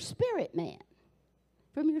 From your spirit man.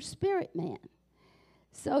 From your spirit man.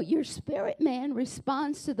 So your spirit man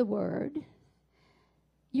responds to the word.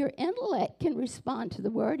 Your intellect can respond to the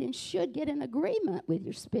word and should get in agreement with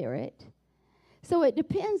your spirit. So it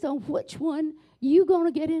depends on which one you're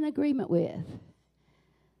going to get in agreement with.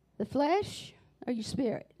 The flesh or your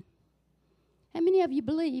spirit? How many of you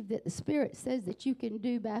believe that the Spirit says that you can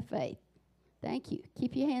do by faith? Thank you.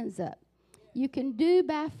 Keep your hands up. You can do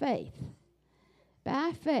by faith.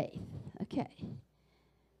 By faith. Okay.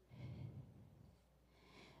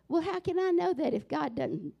 Well, how can I know that if God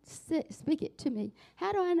doesn't speak it to me?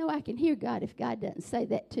 How do I know I can hear God if God doesn't say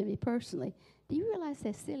that to me personally? Do you realize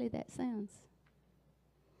how silly that sounds?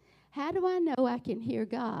 How do I know I can hear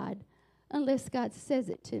God unless God says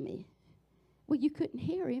it to me? Well, you couldn't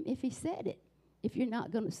hear him if he said it. If you're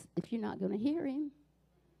not going to hear him.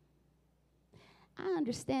 I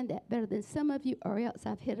understand that better than some of you, or else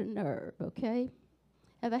I've hit a nerve, okay?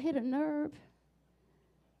 Have I hit a nerve?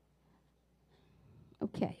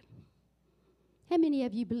 Okay. How many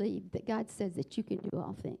of you believe that God says that you can do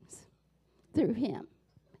all things through him?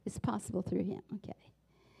 It's possible through him, okay.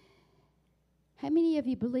 How many of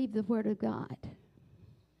you believe the word of God?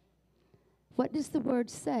 What does the word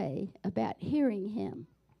say about hearing him?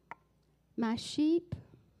 My sheep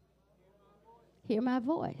hear my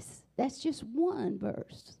voice. That's just one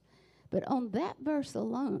verse. But on that verse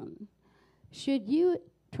alone, should you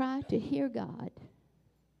try to hear God.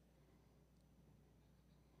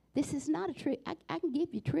 This is not a trick. I can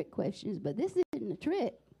give you trick questions, but this isn't a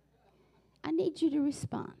trick. I need you to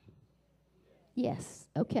respond. Yes,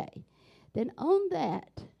 okay. Then on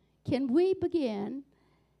that, can we begin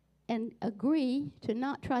and agree to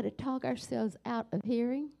not try to talk ourselves out of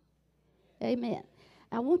hearing? Amen.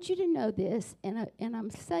 I want you to know this, and I'm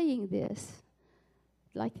saying this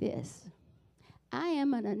like this. I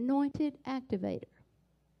am an anointed activator.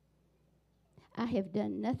 I have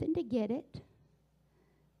done nothing to get it.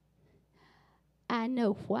 I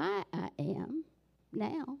know why I am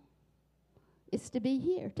now. It's to be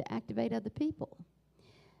here to activate other people.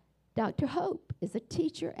 Dr. Hope is a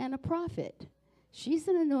teacher and a prophet. She's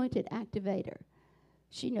an anointed activator.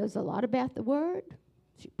 She knows a lot about the word.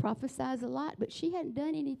 She prophesies a lot, but she hadn't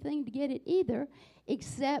done anything to get it either,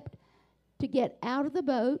 except to get out of the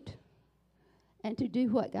boat and to do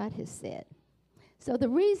what God has said. So the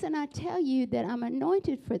reason I tell you that I'm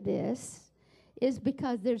anointed for this is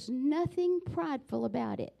because there's nothing prideful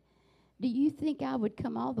about it. Do you think I would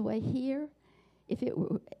come all the way here if it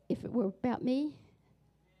were about me?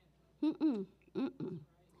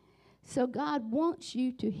 So God wants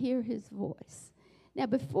you to hear his voice. Now,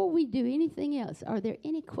 before we do anything else, are there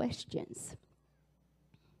any questions?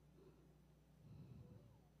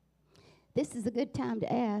 This is a good time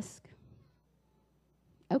to ask.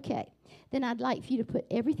 Okay. Then I'd like for you to put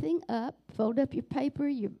everything up, fold up your paper,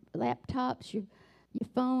 your laptops, your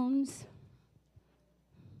phones.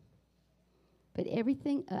 Put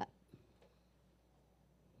everything up.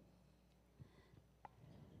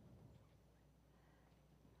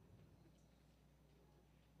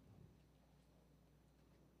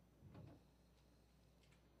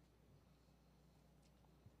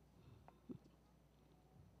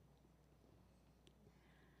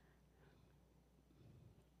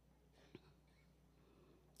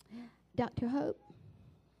 Dr. Hope,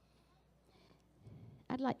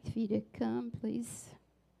 I'd like for you to come, please.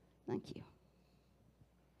 Thank you.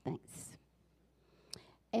 Thanks.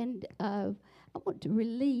 And I want to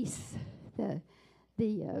release the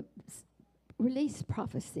release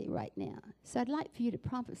prophecy right now. So I'd like for you to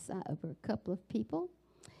prophesy over a couple of people.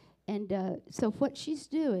 And so what she's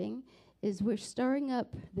doing is we're stirring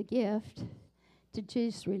up the gift to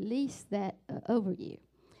just release that over you.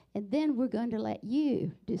 And then we're going to let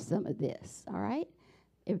you do some of this, all right?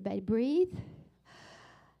 Everybody breathe.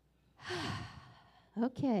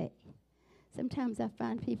 Okay. Sometimes I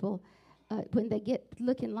find people, when they get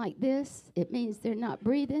looking like this, it means they're not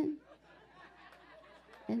breathing.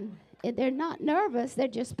 And they're not nervous, they're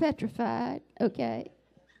just petrified, okay?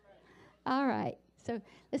 All right. So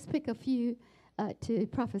let's pick a few to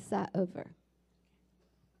prophesy over.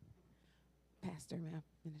 Pastor, may I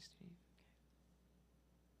minister?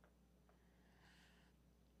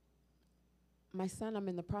 My son, I'm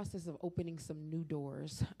in the process of opening some new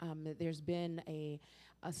doors. There's been a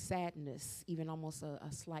sadness, even almost a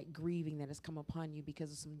slight grieving that has come upon you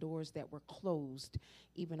because of some doors that were closed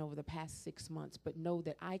even over the past 6 months. But know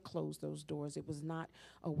that I closed those doors. It was not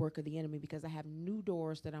a work of the enemy because I have new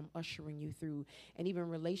doors that I'm ushering you through. And even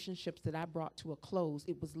relationships that I brought to a close,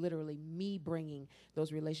 it was literally me bringing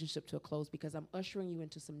those relationships to a close because I'm ushering you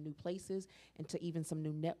into some new places, into even some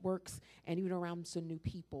new networks, and even around some new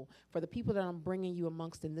people. For the people that I'm bringing you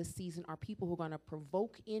amongst in this season are people who are going to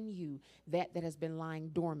provoke in you that has been lying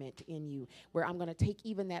dormant in you, where I'm going to take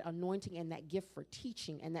even that anointing and that gift for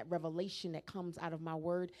teaching and that revelation that comes out of my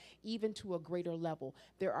word even to a greater level.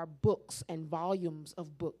 There are books and volumes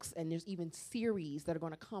of books, and there's even series that are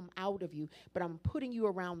going to come out of you, but I'm putting you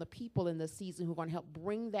around the people in this season who are going to help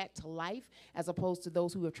bring that to life as opposed to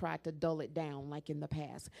those who have tried to dull it down like in the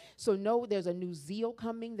past. So know there's a new zeal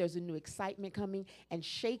coming, there's a new excitement coming, and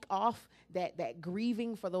shake off that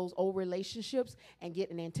grieving for those old relationships and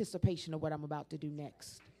get an anticipation of what I'm about to do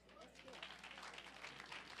next.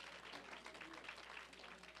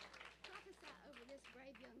 Prophesy over this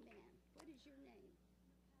brave young man. What is your name?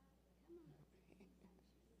 Come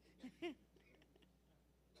on.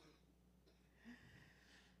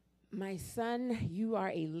 My son, you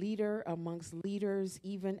are a leader amongst leaders,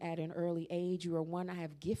 even at an early age. You are one I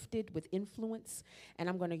have gifted with influence, and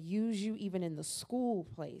I'm going to use you even in the school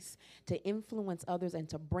place to influence others and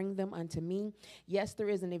to bring them unto me. Yes, there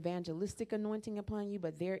is an evangelistic anointing upon you,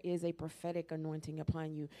 but there is a prophetic anointing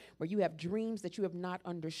upon you where you have dreams that you have not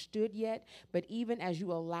understood yet, but even as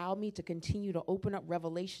you allow me to continue to open up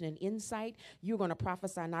revelation and insight, you're going to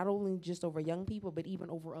prophesy not only just over young people, but even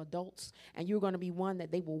over adults, and you're going to be one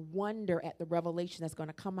that they will wonder at the revelation that's going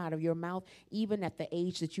to come out of your mouth, even at the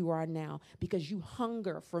age that you are now, because you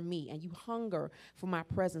hunger for me and you hunger for my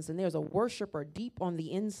presence. And there's a worshiper deep on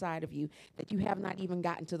the inside of you that you have not even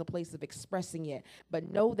gotten to the place of expressing yet.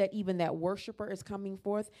 But know that even that worshiper is coming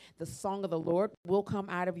forth. The song of the Lord will come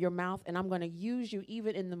out of your mouth, and I'm going to use you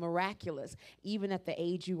even in the miraculous, even at the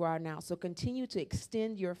age you are now. So continue to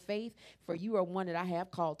extend your faith, for you are one that I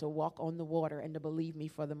have called to walk on the water and to believe me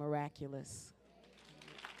for the miraculous.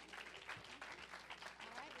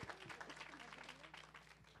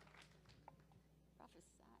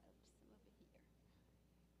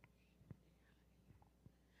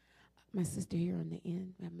 My sister here on the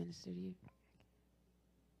end, may I minister to you?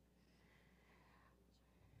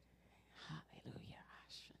 Hallelujah.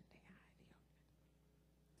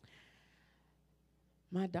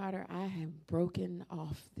 My daughter, I have broken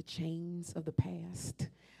off the chains of the past.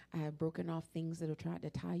 I have broken off things that have tried to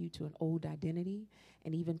tie you to an old identity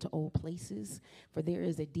and even to old places. For there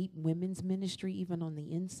is a deep women's ministry even on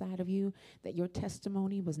the inside of you, that your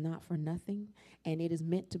testimony was not for nothing, and it is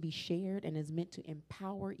meant to be shared and is meant to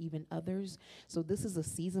empower even others. So this is a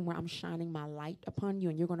season where I'm shining my light upon you,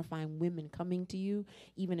 and you're going to find women coming to you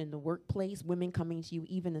even in the workplace, women coming to you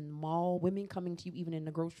even in the mall, women coming to you even in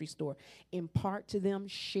the grocery store. Impart to them,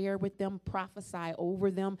 share with them, prophesy over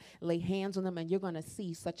them, lay hands on them, and you're going to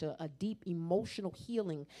see such a deep emotional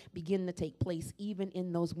healing begin to take place even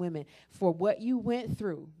in those women. For what you went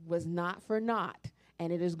through was not for naught,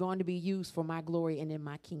 and it is going to be used for my glory and in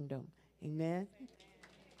my kingdom. Amen.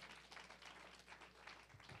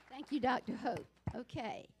 Thank you, Dr. Hope.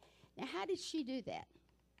 Okay. Now, how did she do that?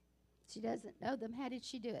 She doesn't know them. How did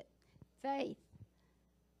she do it? Faith.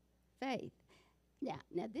 Faith.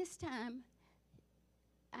 Now this time,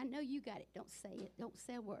 I know you got it. Don't say it. Don't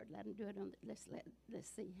say a word. Let them do it on. Let's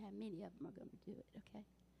see how many of them are going to do it. Okay.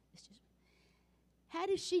 It's just. How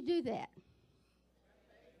did she do that?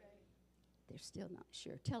 They're still not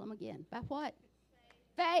sure. Tell them again. By what?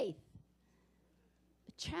 Faith.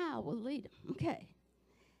 A child will lead them. Okay.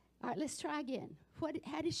 All right. Let's try again.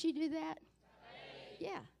 How did she do that? Faith.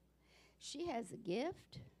 Yeah. She has a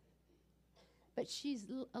gift, but she's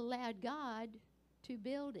allowed God to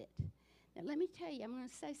build it. Now, let me tell you, I'm going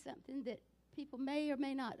to say something that people may or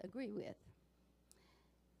may not agree with.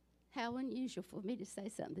 How unusual for me to say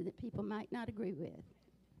something that people might not agree with.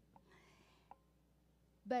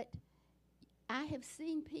 But I have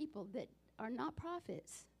seen people that are not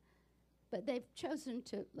prophets, but they've chosen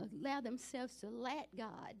to allow themselves to let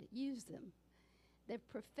God use them. They're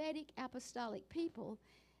prophetic, apostolic people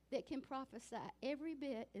that can prophesy every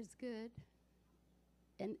bit as good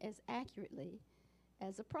and as accurately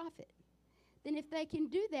as a prophet. Then if they can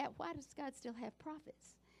do that, why does God still have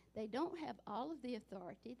prophets? They don't have all of the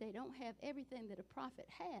authority. They don't have everything that a prophet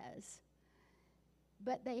has.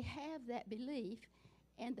 But they have that belief,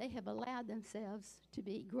 and they have allowed themselves to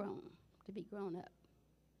be grown up.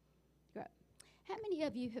 How many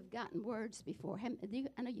of you have gotten words before? I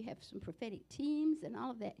know you have some prophetic teams and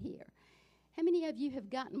all of that here. How many of you have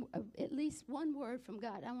gotten at least one word from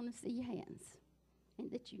God? I want to see your hands,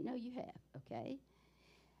 and that you know you have, okay?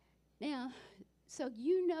 Now, so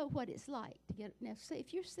you know what it's like to get. Now, so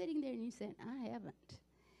if you're sitting there and you're saying, I haven't.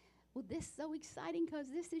 Well, this is so exciting because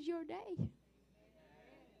this is your day. Amen.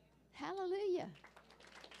 Hallelujah.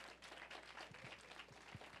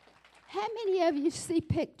 How many of you see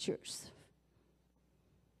pictures?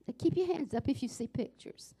 Now, keep your hands up if you see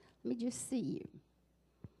pictures. Let me just see you.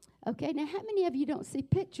 Okay, now how many of you don't see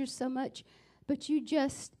pictures so much, but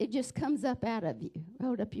it just comes up out of you?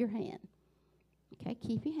 Hold up your hand. Okay,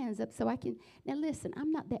 keep your hands up so I can. Now listen,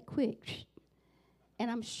 I'm not that quick,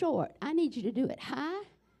 and I'm short. I need you to do it high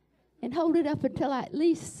and hold it up until I at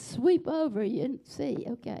least sweep over you and see.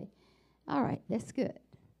 Okay, all right, that's good.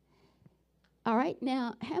 All right,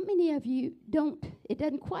 now how many of you it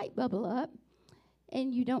doesn't quite bubble up,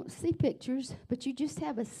 and you don't see pictures, but you just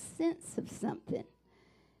have a sense of something?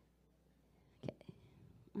 Okay,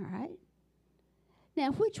 all right.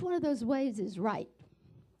 Now, which one of those ways is right?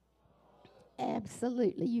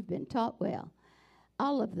 Absolutely. You've been taught well.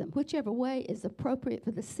 All of them. Whichever way is appropriate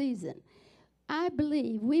for the season.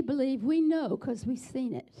 We know, because we've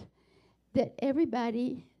seen it, that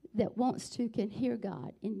everybody that wants to can hear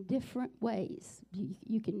God in different ways.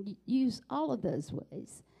 You can use all of those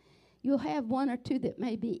ways. You'll have one or two that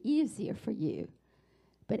may be easier for you,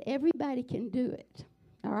 but everybody can do it.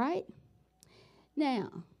 All right?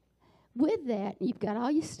 Now, with that, you've got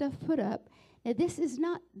all your stuff put up.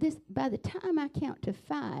 Now, by the time I count to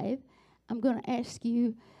 5, I'm going to ask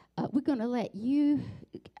you, I'm going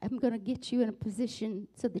to get you in a position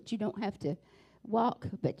so that you don't have to walk,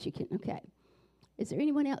 but you can, okay. Is there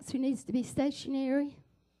anyone else who needs to be stationary?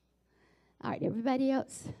 All right, everybody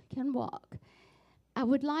else can walk. I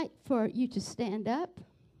would like for you to stand up.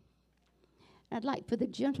 I'd like for the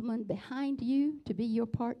gentleman behind you to be your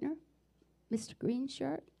partner, Mr. Green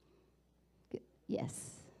Shirt. Good.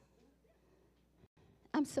 Yes.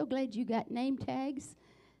 I'm so glad you got name tags.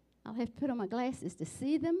 I'll have to put on my glasses to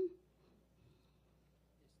see them.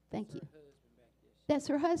 Thank you. That's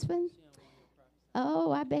her husband?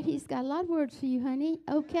 Oh, I bet he's got a lot of words for you, honey.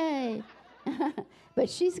 Okay. But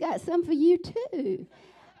she's got some for you, too.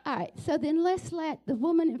 All right, so then let's let the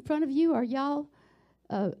woman in front of you, or y'all,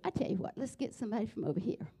 I tell you what, let's get somebody from over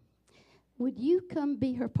here. Would you come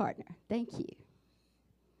be her partner? Thank you.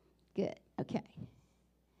 Good, okay.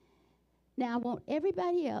 Now I want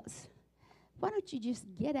everybody else, why don't you just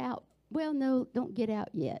get out? Well, no, don't get out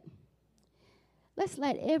yet. Let's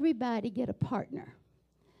let everybody get a partner.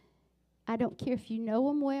 I don't care if you know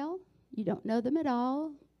them well, you don't know them at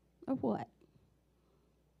all, or what.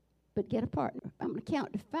 But get a partner. I'm going to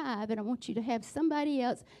count to 5, and I want you to have somebody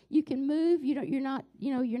else. You can move. You're not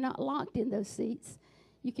locked in those seats.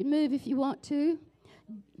 You can move if you want to. You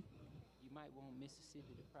might want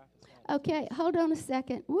Mississippi to prophesy. Okay, hold on a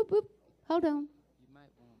second. Whoop, whoop. Hold on. You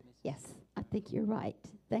might want Mississippi. Yes, I think you're right.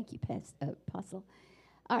 Thank you, Apostle.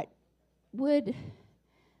 All right. Would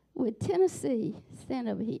Tennessee stand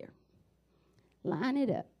over here? Line it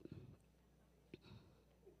up.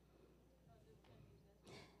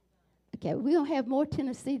 Okay, we don't have more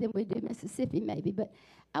Tennessee than we do Mississippi, maybe, but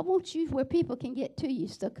I want you where people can get to you.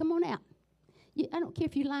 So come on out. I don't care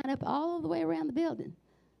if you line up all the way around the building.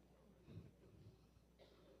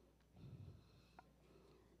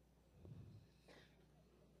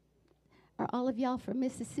 Are all of y'all from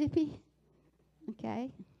Mississippi?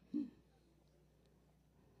 Okay.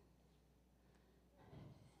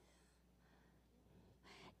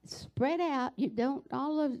 Spread out.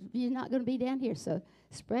 All of you're not going to be down here, so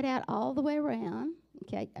spread out all the way around.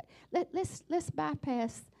 Okay. Let's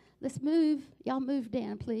bypass. Let's move. Y'all move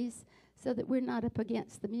down, please, so that we're not up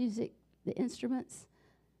against the music, the instruments.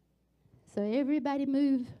 So everybody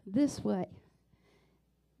move this way.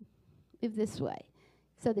 Move this way,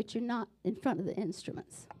 so that you're not in front of the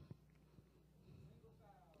instruments.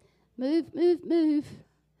 Move, move, move.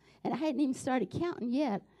 And I hadn't even started counting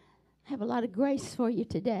yet. I have a lot of grace for you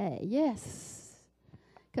today. Yes.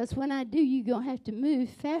 Because when I do, you're going to have to move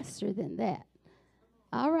faster than that.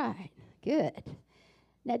 All right. Good.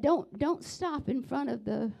 Now, don't stop in front of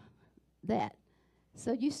that.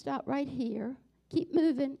 So you stop right here. Keep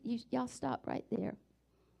moving. Y'all stop right there.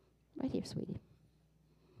 Right here, sweetie.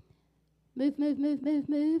 Move, move, move, move,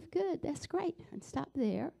 move. Good. That's great. And stop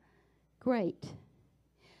there. Great.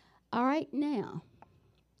 All right, now,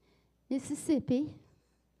 Mississippi.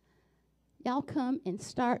 Y'all come and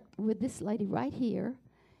start with this lady right here.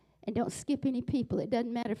 And don't skip any people. It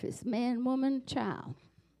doesn't matter if it's man, woman, child.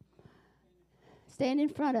 Stand in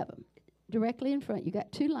front of them. Directly in front. You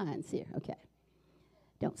got 2 lines here. Okay.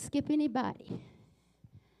 Don't skip anybody.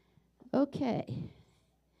 Okay.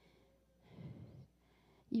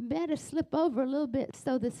 You better slip over a little bit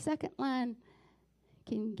so the second line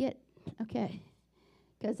can get, okay.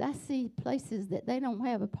 Because I see places that they don't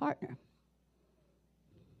have a partner.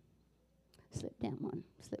 Slip down one,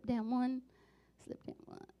 slip down one, slip down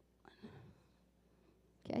one.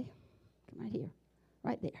 Okay, come right here,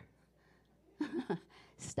 right there.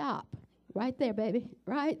 Stop, right there, baby,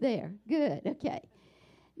 right there. Good, okay.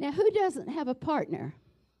 Now, who doesn't have a partner?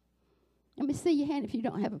 Let me see your hand if you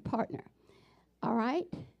don't have a partner. All right,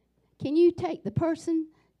 can you take the person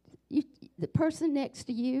next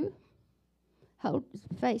to you,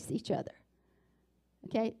 face each other.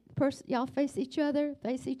 Okay, y'all face each other,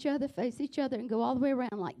 face each other, face each other, and go all the way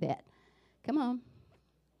around like that. Come on.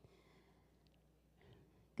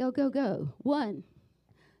 Go, go, go. 1,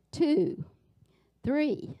 2,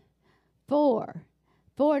 3, 4,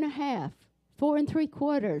 4.5, 4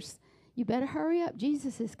 3/4. You better hurry up.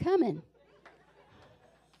 Jesus is coming.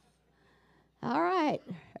 All right.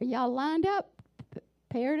 Are y'all lined up?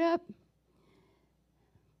 Paired up?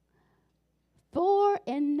 4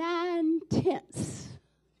 9/10.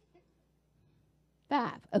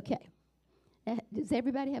 5. Okay. Does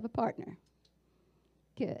everybody have a partner?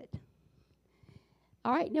 Good.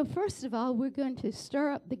 All right. Now, first of all, we're going to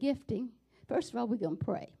stir up the gifting. First of all, we're going to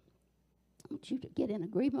pray. I want you to get in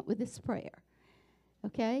agreement with this prayer.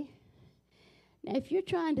 Okay? Now, if you're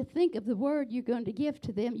trying to think of the word you're going to give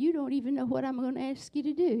to them, you don't even know what I'm going to ask you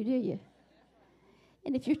to do you?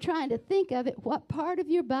 And if you're trying to think of it, what part of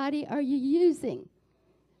your body are you using?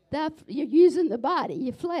 You're using the body,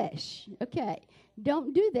 your flesh. Okay.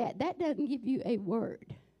 Don't do that. That doesn't give you a word.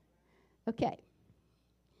 Okay.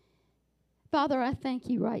 Father, I thank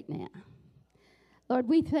you right now. Lord,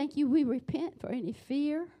 we thank you. We repent for any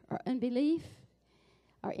fear or unbelief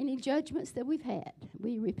or any judgments that we've had.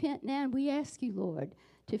 We repent now and we ask you, Lord,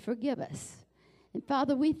 to forgive us. And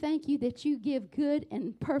Father, we thank you that you give good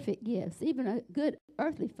and perfect gifts. Even a good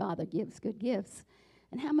earthly father gives good gifts.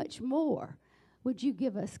 And how much more would you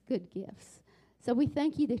give us good gifts? So we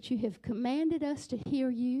thank you that you have commanded us to hear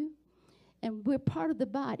you, and we're part of the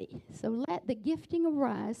body. So let the gifting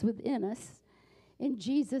arise within us in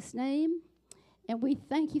Jesus' name. And we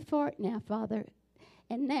thank you for it now, Father.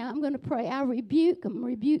 And now I'm going to pray. I'm going to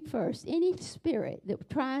rebuke first any spirit that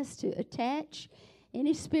tries to attach,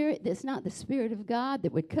 any spirit that's not the Spirit of God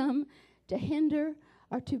that would come to hinder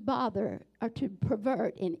or to bother or to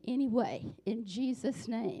pervert in any way, in Jesus'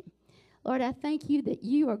 name. Lord, I thank you that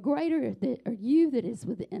you are greater, or you that is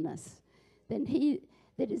within us, than he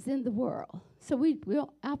that is in the world. So we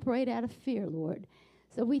will operate out of fear, Lord.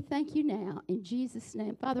 So we thank you now in Jesus'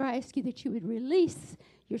 name. Father, I ask you that you would release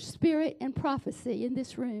your spirit and prophecy in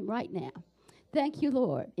this room right now. Thank you,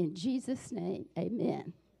 Lord. In Jesus' name,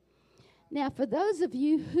 amen. Now, for those of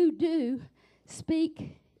you who do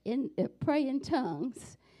speak pray in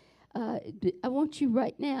tongues, I want you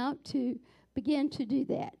right now to begin to do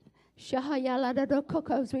that.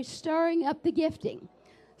 We're stirring up the gifting.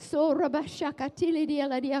 So rabashakatili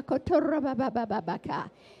dialadia kotorababababaka.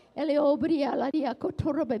 Eleobria ladia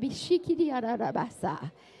kotorababishiki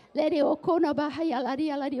diarabasa. Lady Okona Bahaya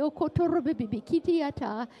Ladia Ladio Kotorobibi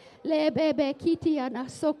Kitiata, Lebebe Kitiana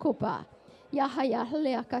Sokopa, Yahaya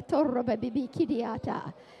Leakatorba Bibi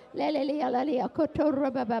Kidiata, Lelelia Lalia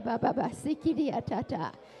Kotorba Baba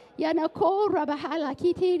Sikidiatata, Yanako Rabahala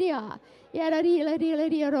Kitidia, Yaradia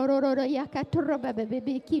Ladia Roro Yakatorba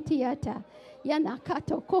Bibi Kitiata,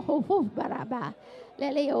 Yanakato Koho Baraba,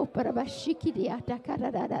 Leleo Parabashikidiata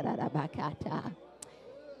Karadabakata.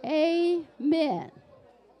 Amen.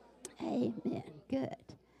 Amen. Good.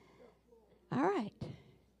 All right.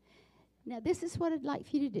 Now, this is what I'd like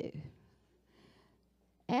for you to do.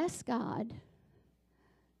 Ask God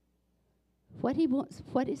what he wants,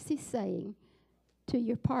 what is he saying to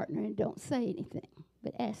your partner, and don't say anything,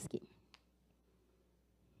 but ask him.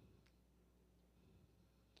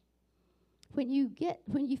 When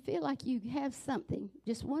you feel like you have something,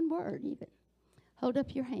 just one word even, hold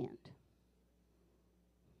up your hand.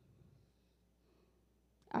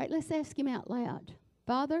 All right, let's ask him out loud.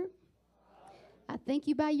 Father, I thank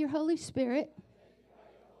you by your Holy Spirit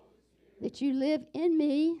that you live in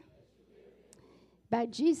me. By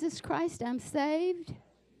Jesus Christ, I'm saved.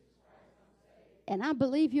 And I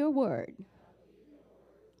believe your word.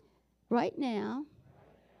 Right now,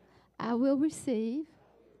 I will receive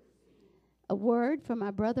a word from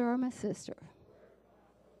my brother or my sister.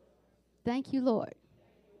 Thank you, Lord.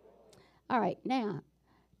 All right, now,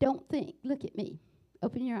 don't think. Look at me.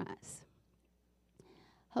 Open your eyes.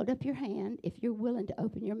 Hold up your hand if you're willing to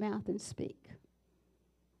open your mouth and speak.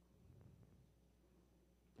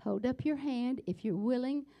 Hold up your hand if you're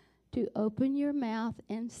willing to open your mouth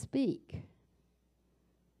and speak.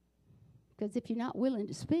 Because if you're not willing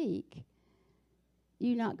to speak,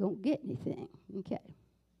 you're not going to get anything. Okay.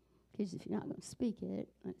 Because if you're not going to speak it,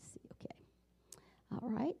 let's see. Okay. All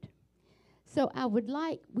right. So we're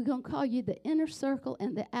going to call you the inner circle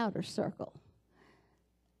and the outer circle.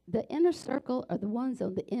 The inner circle are the ones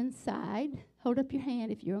on the inside. Hold up your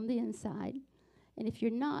hand if you're on the inside. And if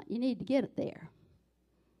you're not, you need to get it there.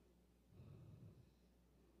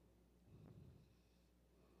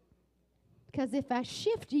 Because if I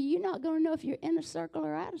shift you, you're not going to know if you're inner circle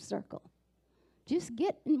or outer circle. Just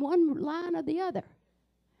get in one line or the other.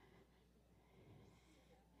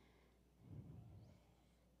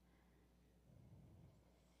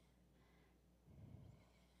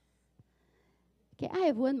 Okay, I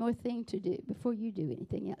have one more thing to do before you do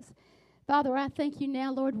anything else. Father, I thank you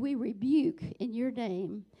now, Lord, we rebuke in your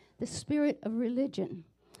name the spirit of religion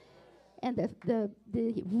and the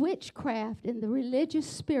witchcraft and the religious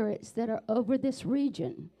spirits that are over this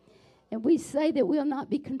region. And we say that we'll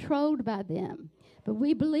not be controlled by them, but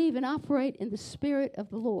we believe and operate in the Spirit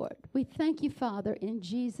of the Lord. We thank you, Father, in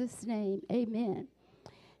Jesus' name. Amen.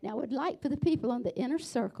 Now, I would like for the people on the inner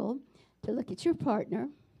circle to look at your partner,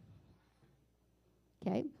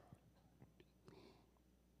 okay,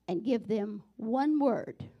 and give them one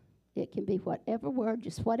word. It can be whatever word,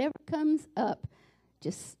 just whatever comes up.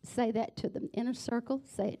 Just say that to the inner circle.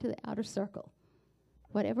 Say it to the outer circle.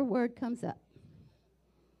 Whatever word comes up.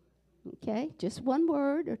 Okay? Just one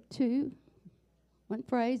word or two. One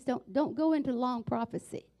phrase. Don't go into long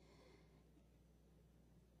prophecy.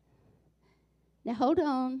 Now hold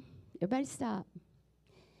on. Everybody stop.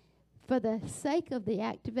 for the sake of the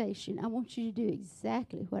activation, I want you to do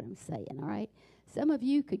exactly what I'm saying, all right? Some of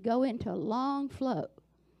you could go into a long flow,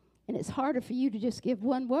 and it's harder for you to just give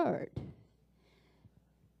one word.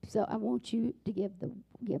 So I want you to give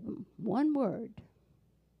them one word.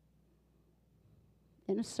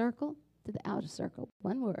 Inner circle to the outer circle,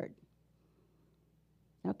 one word.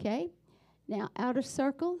 Okay? Now, outer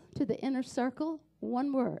circle to the inner circle,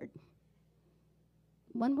 one word.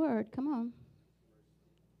 One word, come on.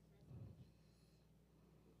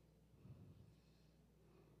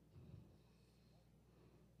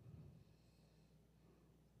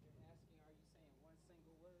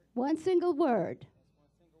 One single word.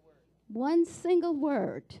 One single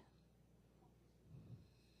word.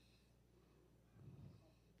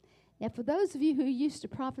 Now, for those of you who are used to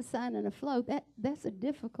prophesying in a flow, that's a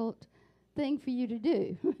difficult thing for you to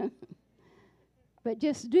do. But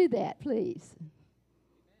just do that, please.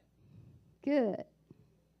 Good.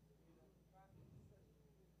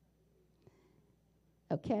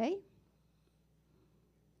 Okay.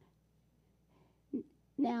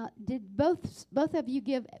 Now, did both of you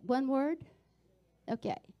give one word?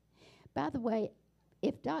 Okay. By the way,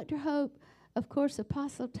 if Dr. Hope, of course,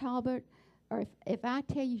 Apostle Talbot, or if I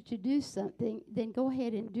tell you to do something, then go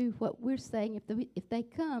ahead and do what we're saying. If they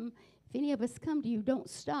come, if any of us come to you, don't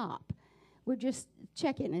stop. We're just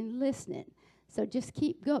checking and listening. So just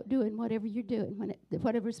keep doing whatever you're doing,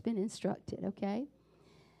 whatever's been instructed, okay?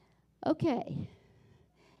 Okay.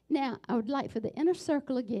 Now, I would like for the inner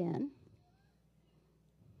circle again.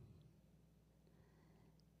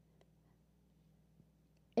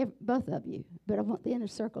 Both of you, but I want the inner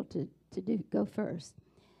circle to go first.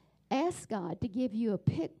 Ask God to give you a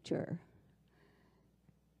picture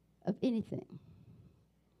of anything.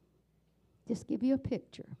 Just give you a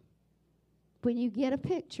picture. When you get a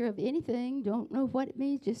picture of anything, don't know what it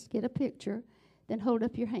means, just get a picture, then hold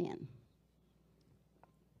up your hand.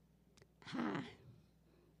 Hi.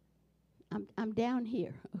 I'm down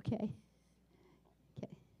here, okay?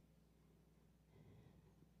 Okay.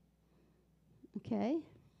 Okay.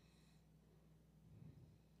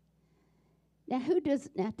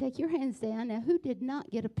 Now take your hands down. Now who did not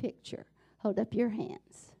get a picture? Hold up your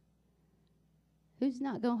hands. Who's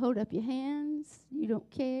not going to hold up your hands? You don't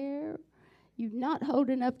care. You're not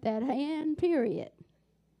holding up that hand, period.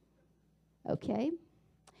 Okay?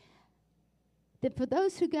 Then for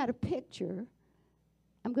those who got a picture,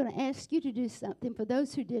 I'm going to ask you to do something. For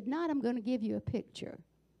those who did not, I'm going to give you a picture.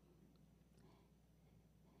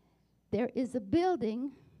 There is a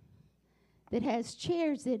building that has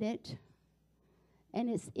chairs in it, and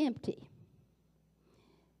it's empty.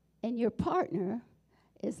 And your partner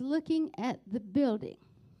is looking at the building.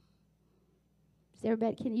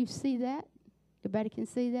 Can you see that? Everybody can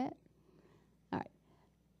see that? All right.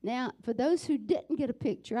 Now, for those who didn't get a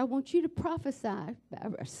picture, I want you to prophesy,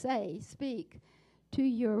 or speak to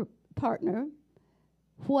your partner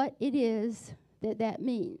what it is that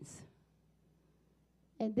means.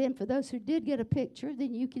 And then for those who did get a picture,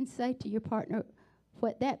 then you can say to your partner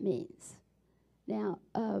what that means. Now,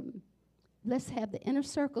 let's have the inner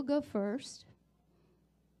circle go first.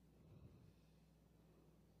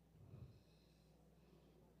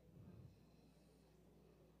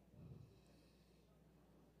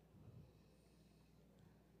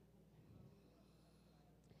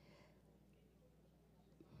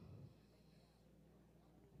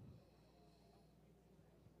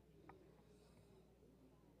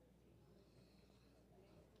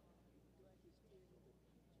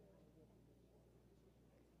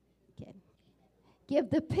 Okay. Give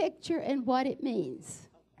the picture and what it means.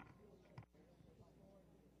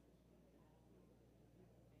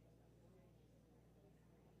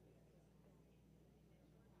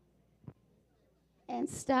 And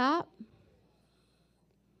stop.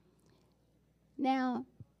 Now,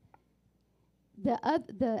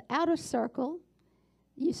 the outer circle,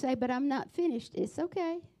 you say, but I'm not finished. It's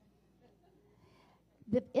okay.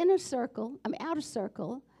 The outer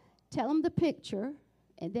circle, tell them the picture,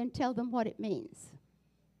 and then tell them what it means.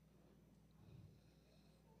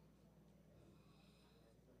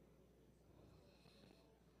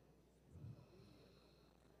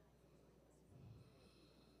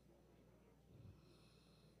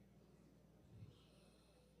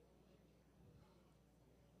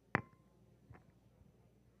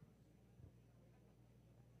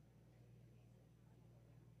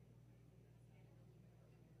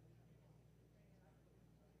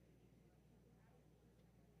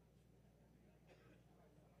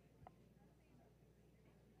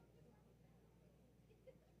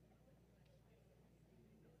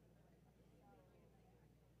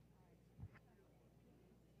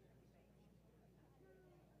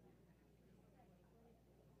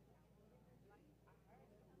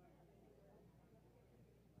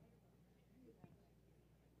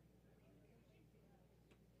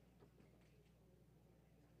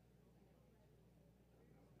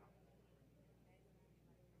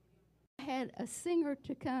 had a singer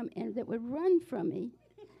to come and that would run from me,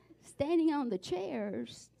 standing on the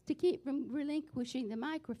chairs to keep from relinquishing the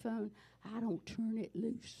microphone, I don't turn it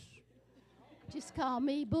loose. Just call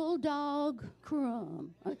me Bulldog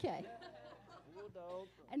Crumb. Okay. Bulldog.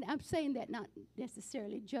 And I'm saying that not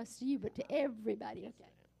necessarily just to you, but to everybody.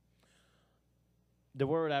 Okay. The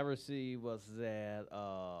word I received was that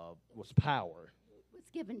was power. Was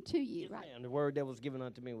given to you, right? And the word that was given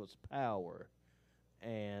unto me was power,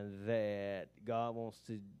 and that God wants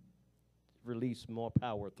to release more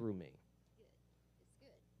power through me.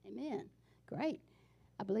 Good. Amen. Great.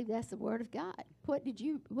 I believe that's the word of God. What did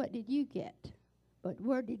you get? What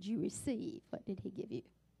word did you receive? What did he give you?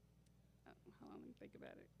 Hold on, let me think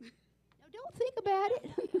about it. No, don't think about it.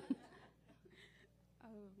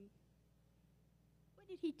 What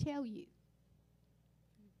did he tell you?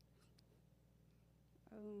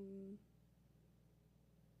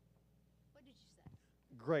 What did you say?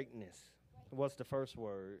 Greatness was the first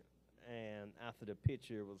word, and after the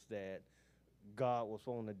picture was that God was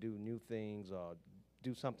wanting to do new things or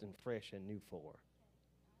do something fresh and new for her.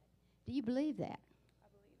 Do you believe that? I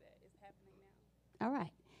believe that it's happening now. All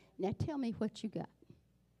right. Now tell me what you got.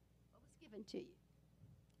 What was given to you?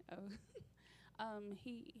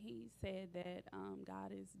 He said that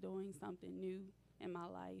God is doing something new in my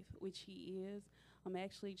life, which he is. I'm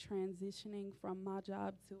actually transitioning from my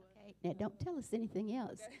job to Okay. Now don't tell us anything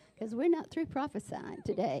else, because we're not through prophesying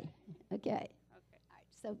today. Okay. Okay.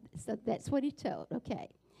 All right. So that's what he told. Okay.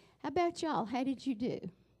 How about y'all? How did you do?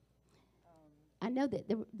 I know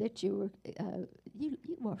that you were you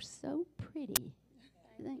were so pretty.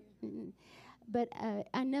 But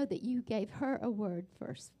I know that you gave her a word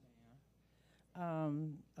first.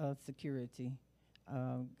 Security.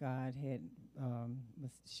 God had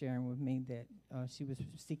was sharing with me that she was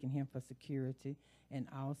seeking him for security, and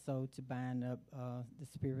also to bind up the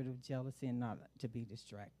spirit of jealousy and not to be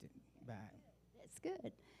distracted by it. That's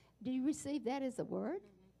good. Do you receive that as a word?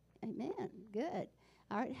 Mm-hmm. Amen. Good.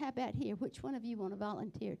 All right, how about here? Which one of you want to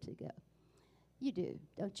volunteer to go? You do,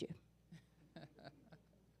 don't you?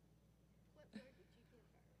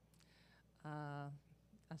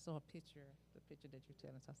 I saw a picture, the picture that you're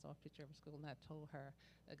telling us. I saw a picture of a school, and I told her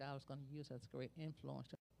that God was going to use her as a great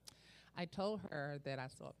influence. I told her that I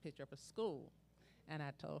saw a picture of a school, and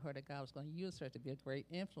I told her that God was going to use her to be a great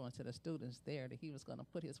influence to the students there, that he was going to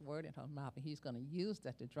put his word in her mouth, and he's going to use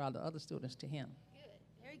that to draw the other students to him.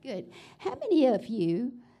 Good, very good. How many of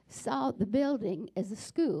you saw the building as a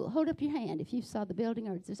school? Hold up your hand if you saw the building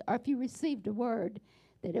or if you received a word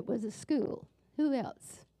that it was a school. Who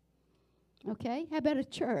else? Okay, how about a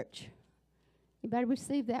church? Anybody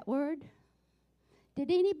receive that word? Did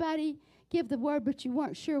anybody give the word but you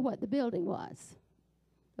weren't sure what the building was?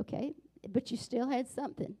 Okay, but you still had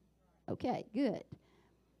something. Okay, good.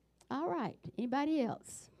 All right, anybody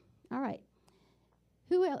else? All right.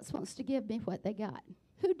 Who else wants to give me what they got?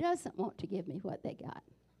 Who doesn't want to give me what they got?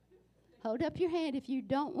 Hold up your hand if you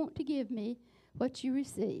don't want to give me what you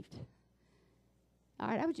received. All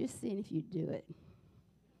right, I was just seeing if you'd do it.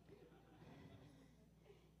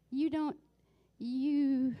 You don't,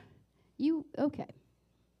 okay.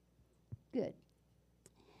 Good.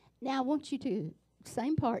 Now I want you to,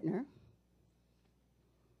 same partner.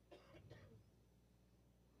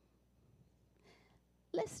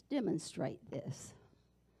 Let's demonstrate this.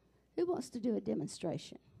 Who wants to do a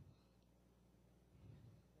demonstration?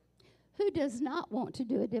 Who does not want to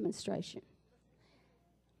do a demonstration?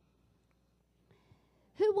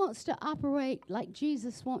 Who wants to operate like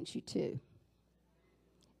Jesus wants you to?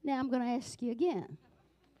 Now I'm going to ask you again.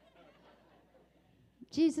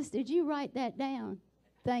 Jesus, did you write that down?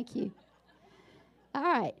 Thank you. All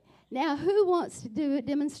right. Now, who wants to do a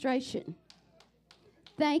demonstration?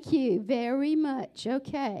 Thank you very much.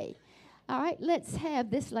 Okay. All right. Let's have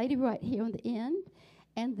this lady right here on the end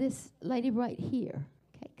and this lady right here.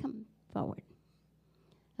 Okay. Come forward.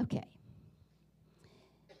 Okay.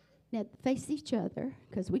 Now, face each other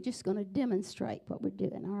because we're just going to demonstrate what we're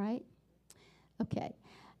doing. All right? Okay.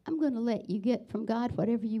 I'm going to let you get from God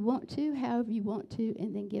whatever you want to, however you want to,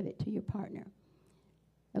 and then give it to your partner.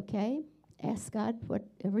 Okay? Ask God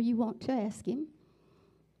whatever you want to ask him.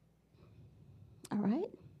 All right?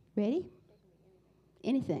 Ready?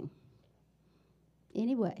 Anything.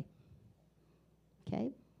 Anyway.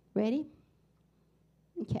 Okay? Ready?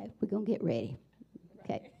 Okay, we're going to get ready.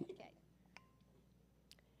 Okay.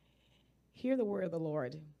 Hear the word of the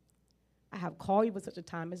Lord. I have called you for such a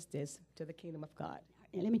time as this to the kingdom of God.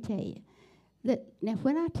 Now, let me tell you, that now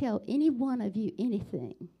when I tell any one of you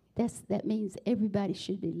anything, that means everybody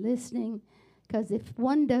should be listening, because if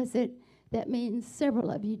one does it, that means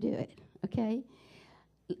several of you do it, okay?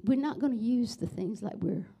 we're not going to use the things like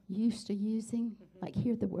we're used to using, like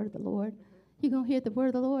hear the word of the Lord. You're going to hear the word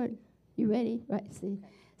of the Lord. You ready? Right, see.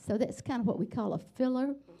 So that's kind of what we call a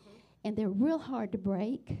filler. And they're real hard to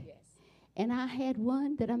break. Yes. And I had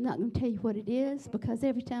one that I'm not going to tell you what it is, because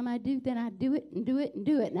every time I do, then I do it and do it and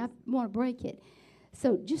do it, and I want to break it.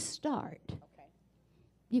 So just start. Okay.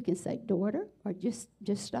 You can say daughter, or just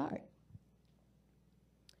start.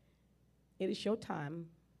 It is your time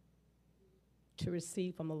to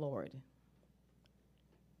receive from the Lord.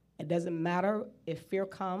 It doesn't matter if fear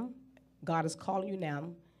comes. God is calling you now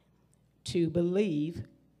to believe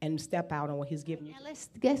and step out on what he's given you. Now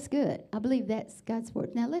that's good. I believe that's God's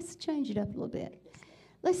word. Now let's change it up a little bit.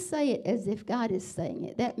 Let's say it as if God is saying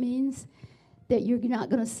it. That means that you're not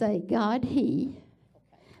going to say God, he,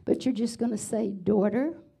 but you're just going to say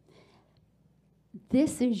daughter.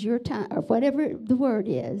 This is your time, or whatever the word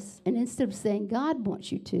is. And instead of saying God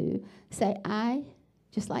wants you to, say I,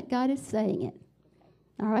 just like God is saying it.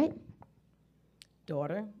 All right?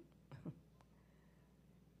 Daughter,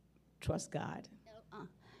 trust God.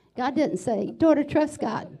 God doesn't say, daughter, trust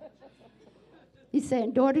God. He's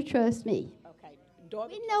saying, daughter, trust me. Okay. Daughter,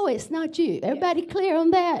 We know it's not you. Everybody clear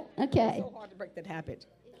on that? Okay. it's so hard to break that habit.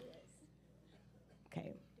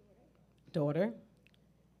 Okay. Daughter,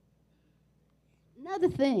 Another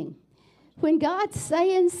thing, when God's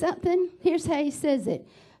saying something, here's how he says it.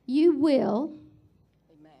 You will,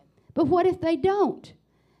 amen. but what if they don't?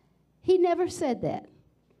 He never said that.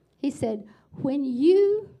 He said,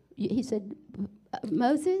 he said,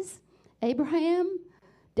 Moses, Abraham,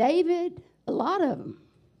 David, a lot of them,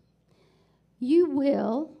 you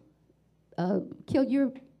will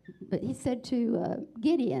kill but he said to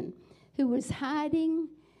Gideon, who was hiding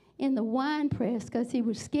in the wine press because he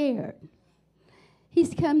was scared. He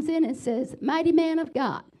comes in and says, mighty man of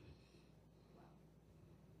God.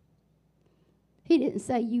 He didn't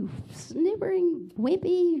say, you sniveling,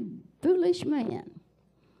 wimpy, foolish man.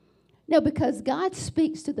 No, because God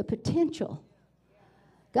speaks to the potential.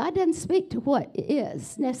 God doesn't speak to what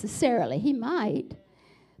is necessarily. He might,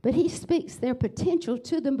 but he speaks their potential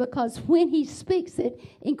to them, because when he speaks it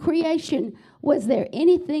in creation, was there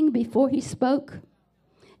anything before he spoke?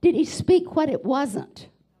 Did he speak what it wasn't?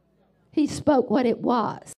 He spoke what it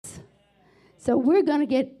was. So we're going to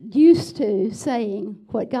get used to saying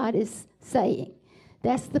what God is saying.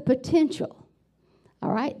 That's the potential.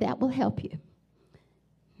 All right? That will help you.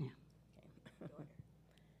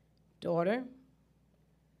 Daughter,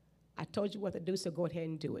 I told you what to do, so go ahead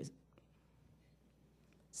and do it.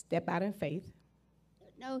 Step out in faith.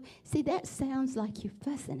 No, see, that sounds like you're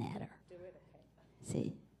fussing at her.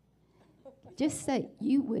 See? Just say,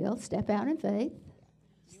 you will step out in faith.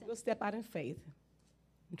 You will step out in faith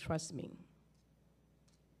and trust me.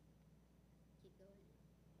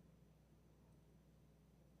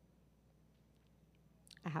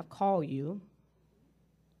 I have called you,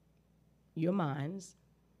 your minds,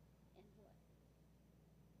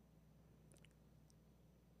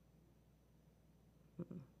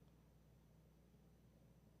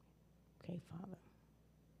 okay, Father.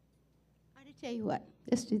 I tell you what,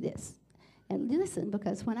 let's do this. And listen,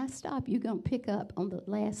 because when I stop, you're going to pick up on the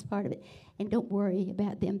last part of it. And don't worry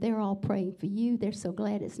about them. They're all praying for you. They're so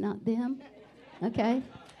glad it's not them. Okay?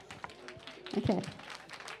 Okay.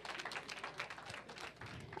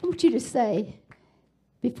 I want you to say,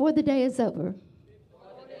 before the day is over,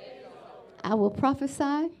 I will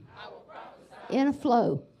prophesy in a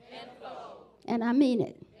flow. And I mean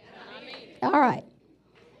it. All right.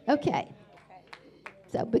 Okay.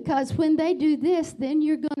 So, because when they do this, then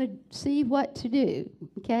you're going to see what to do,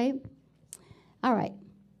 okay? All right.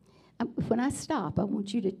 When I stop, I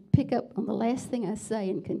want you to pick up on the last thing I say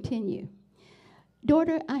and continue.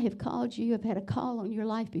 Daughter, I have called you. I've had a call on your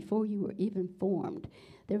life before you were even formed.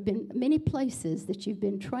 There have been many places that you've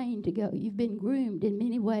been trained to go. You've been groomed in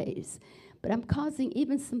many ways. But I'm causing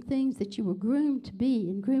even some things that you were groomed to be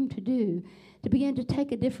and groomed to do to begin to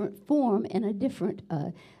take a different form and a different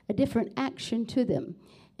action to them.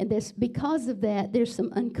 And because of that, there's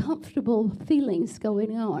some uncomfortable feelings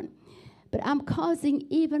going on. But I'm causing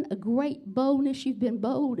even a great boldness. You've been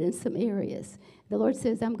bold in some areas. The Lord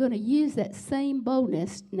says, I'm going to use that same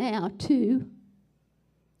boldness now to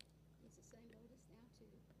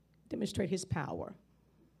demonstrate his power.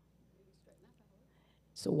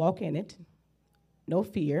 So walk in it, no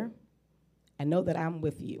fear, and know that I'm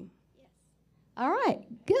with you. All right,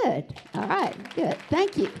 good. All right, good.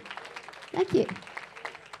 Thank you. Thank you.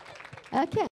 Okay.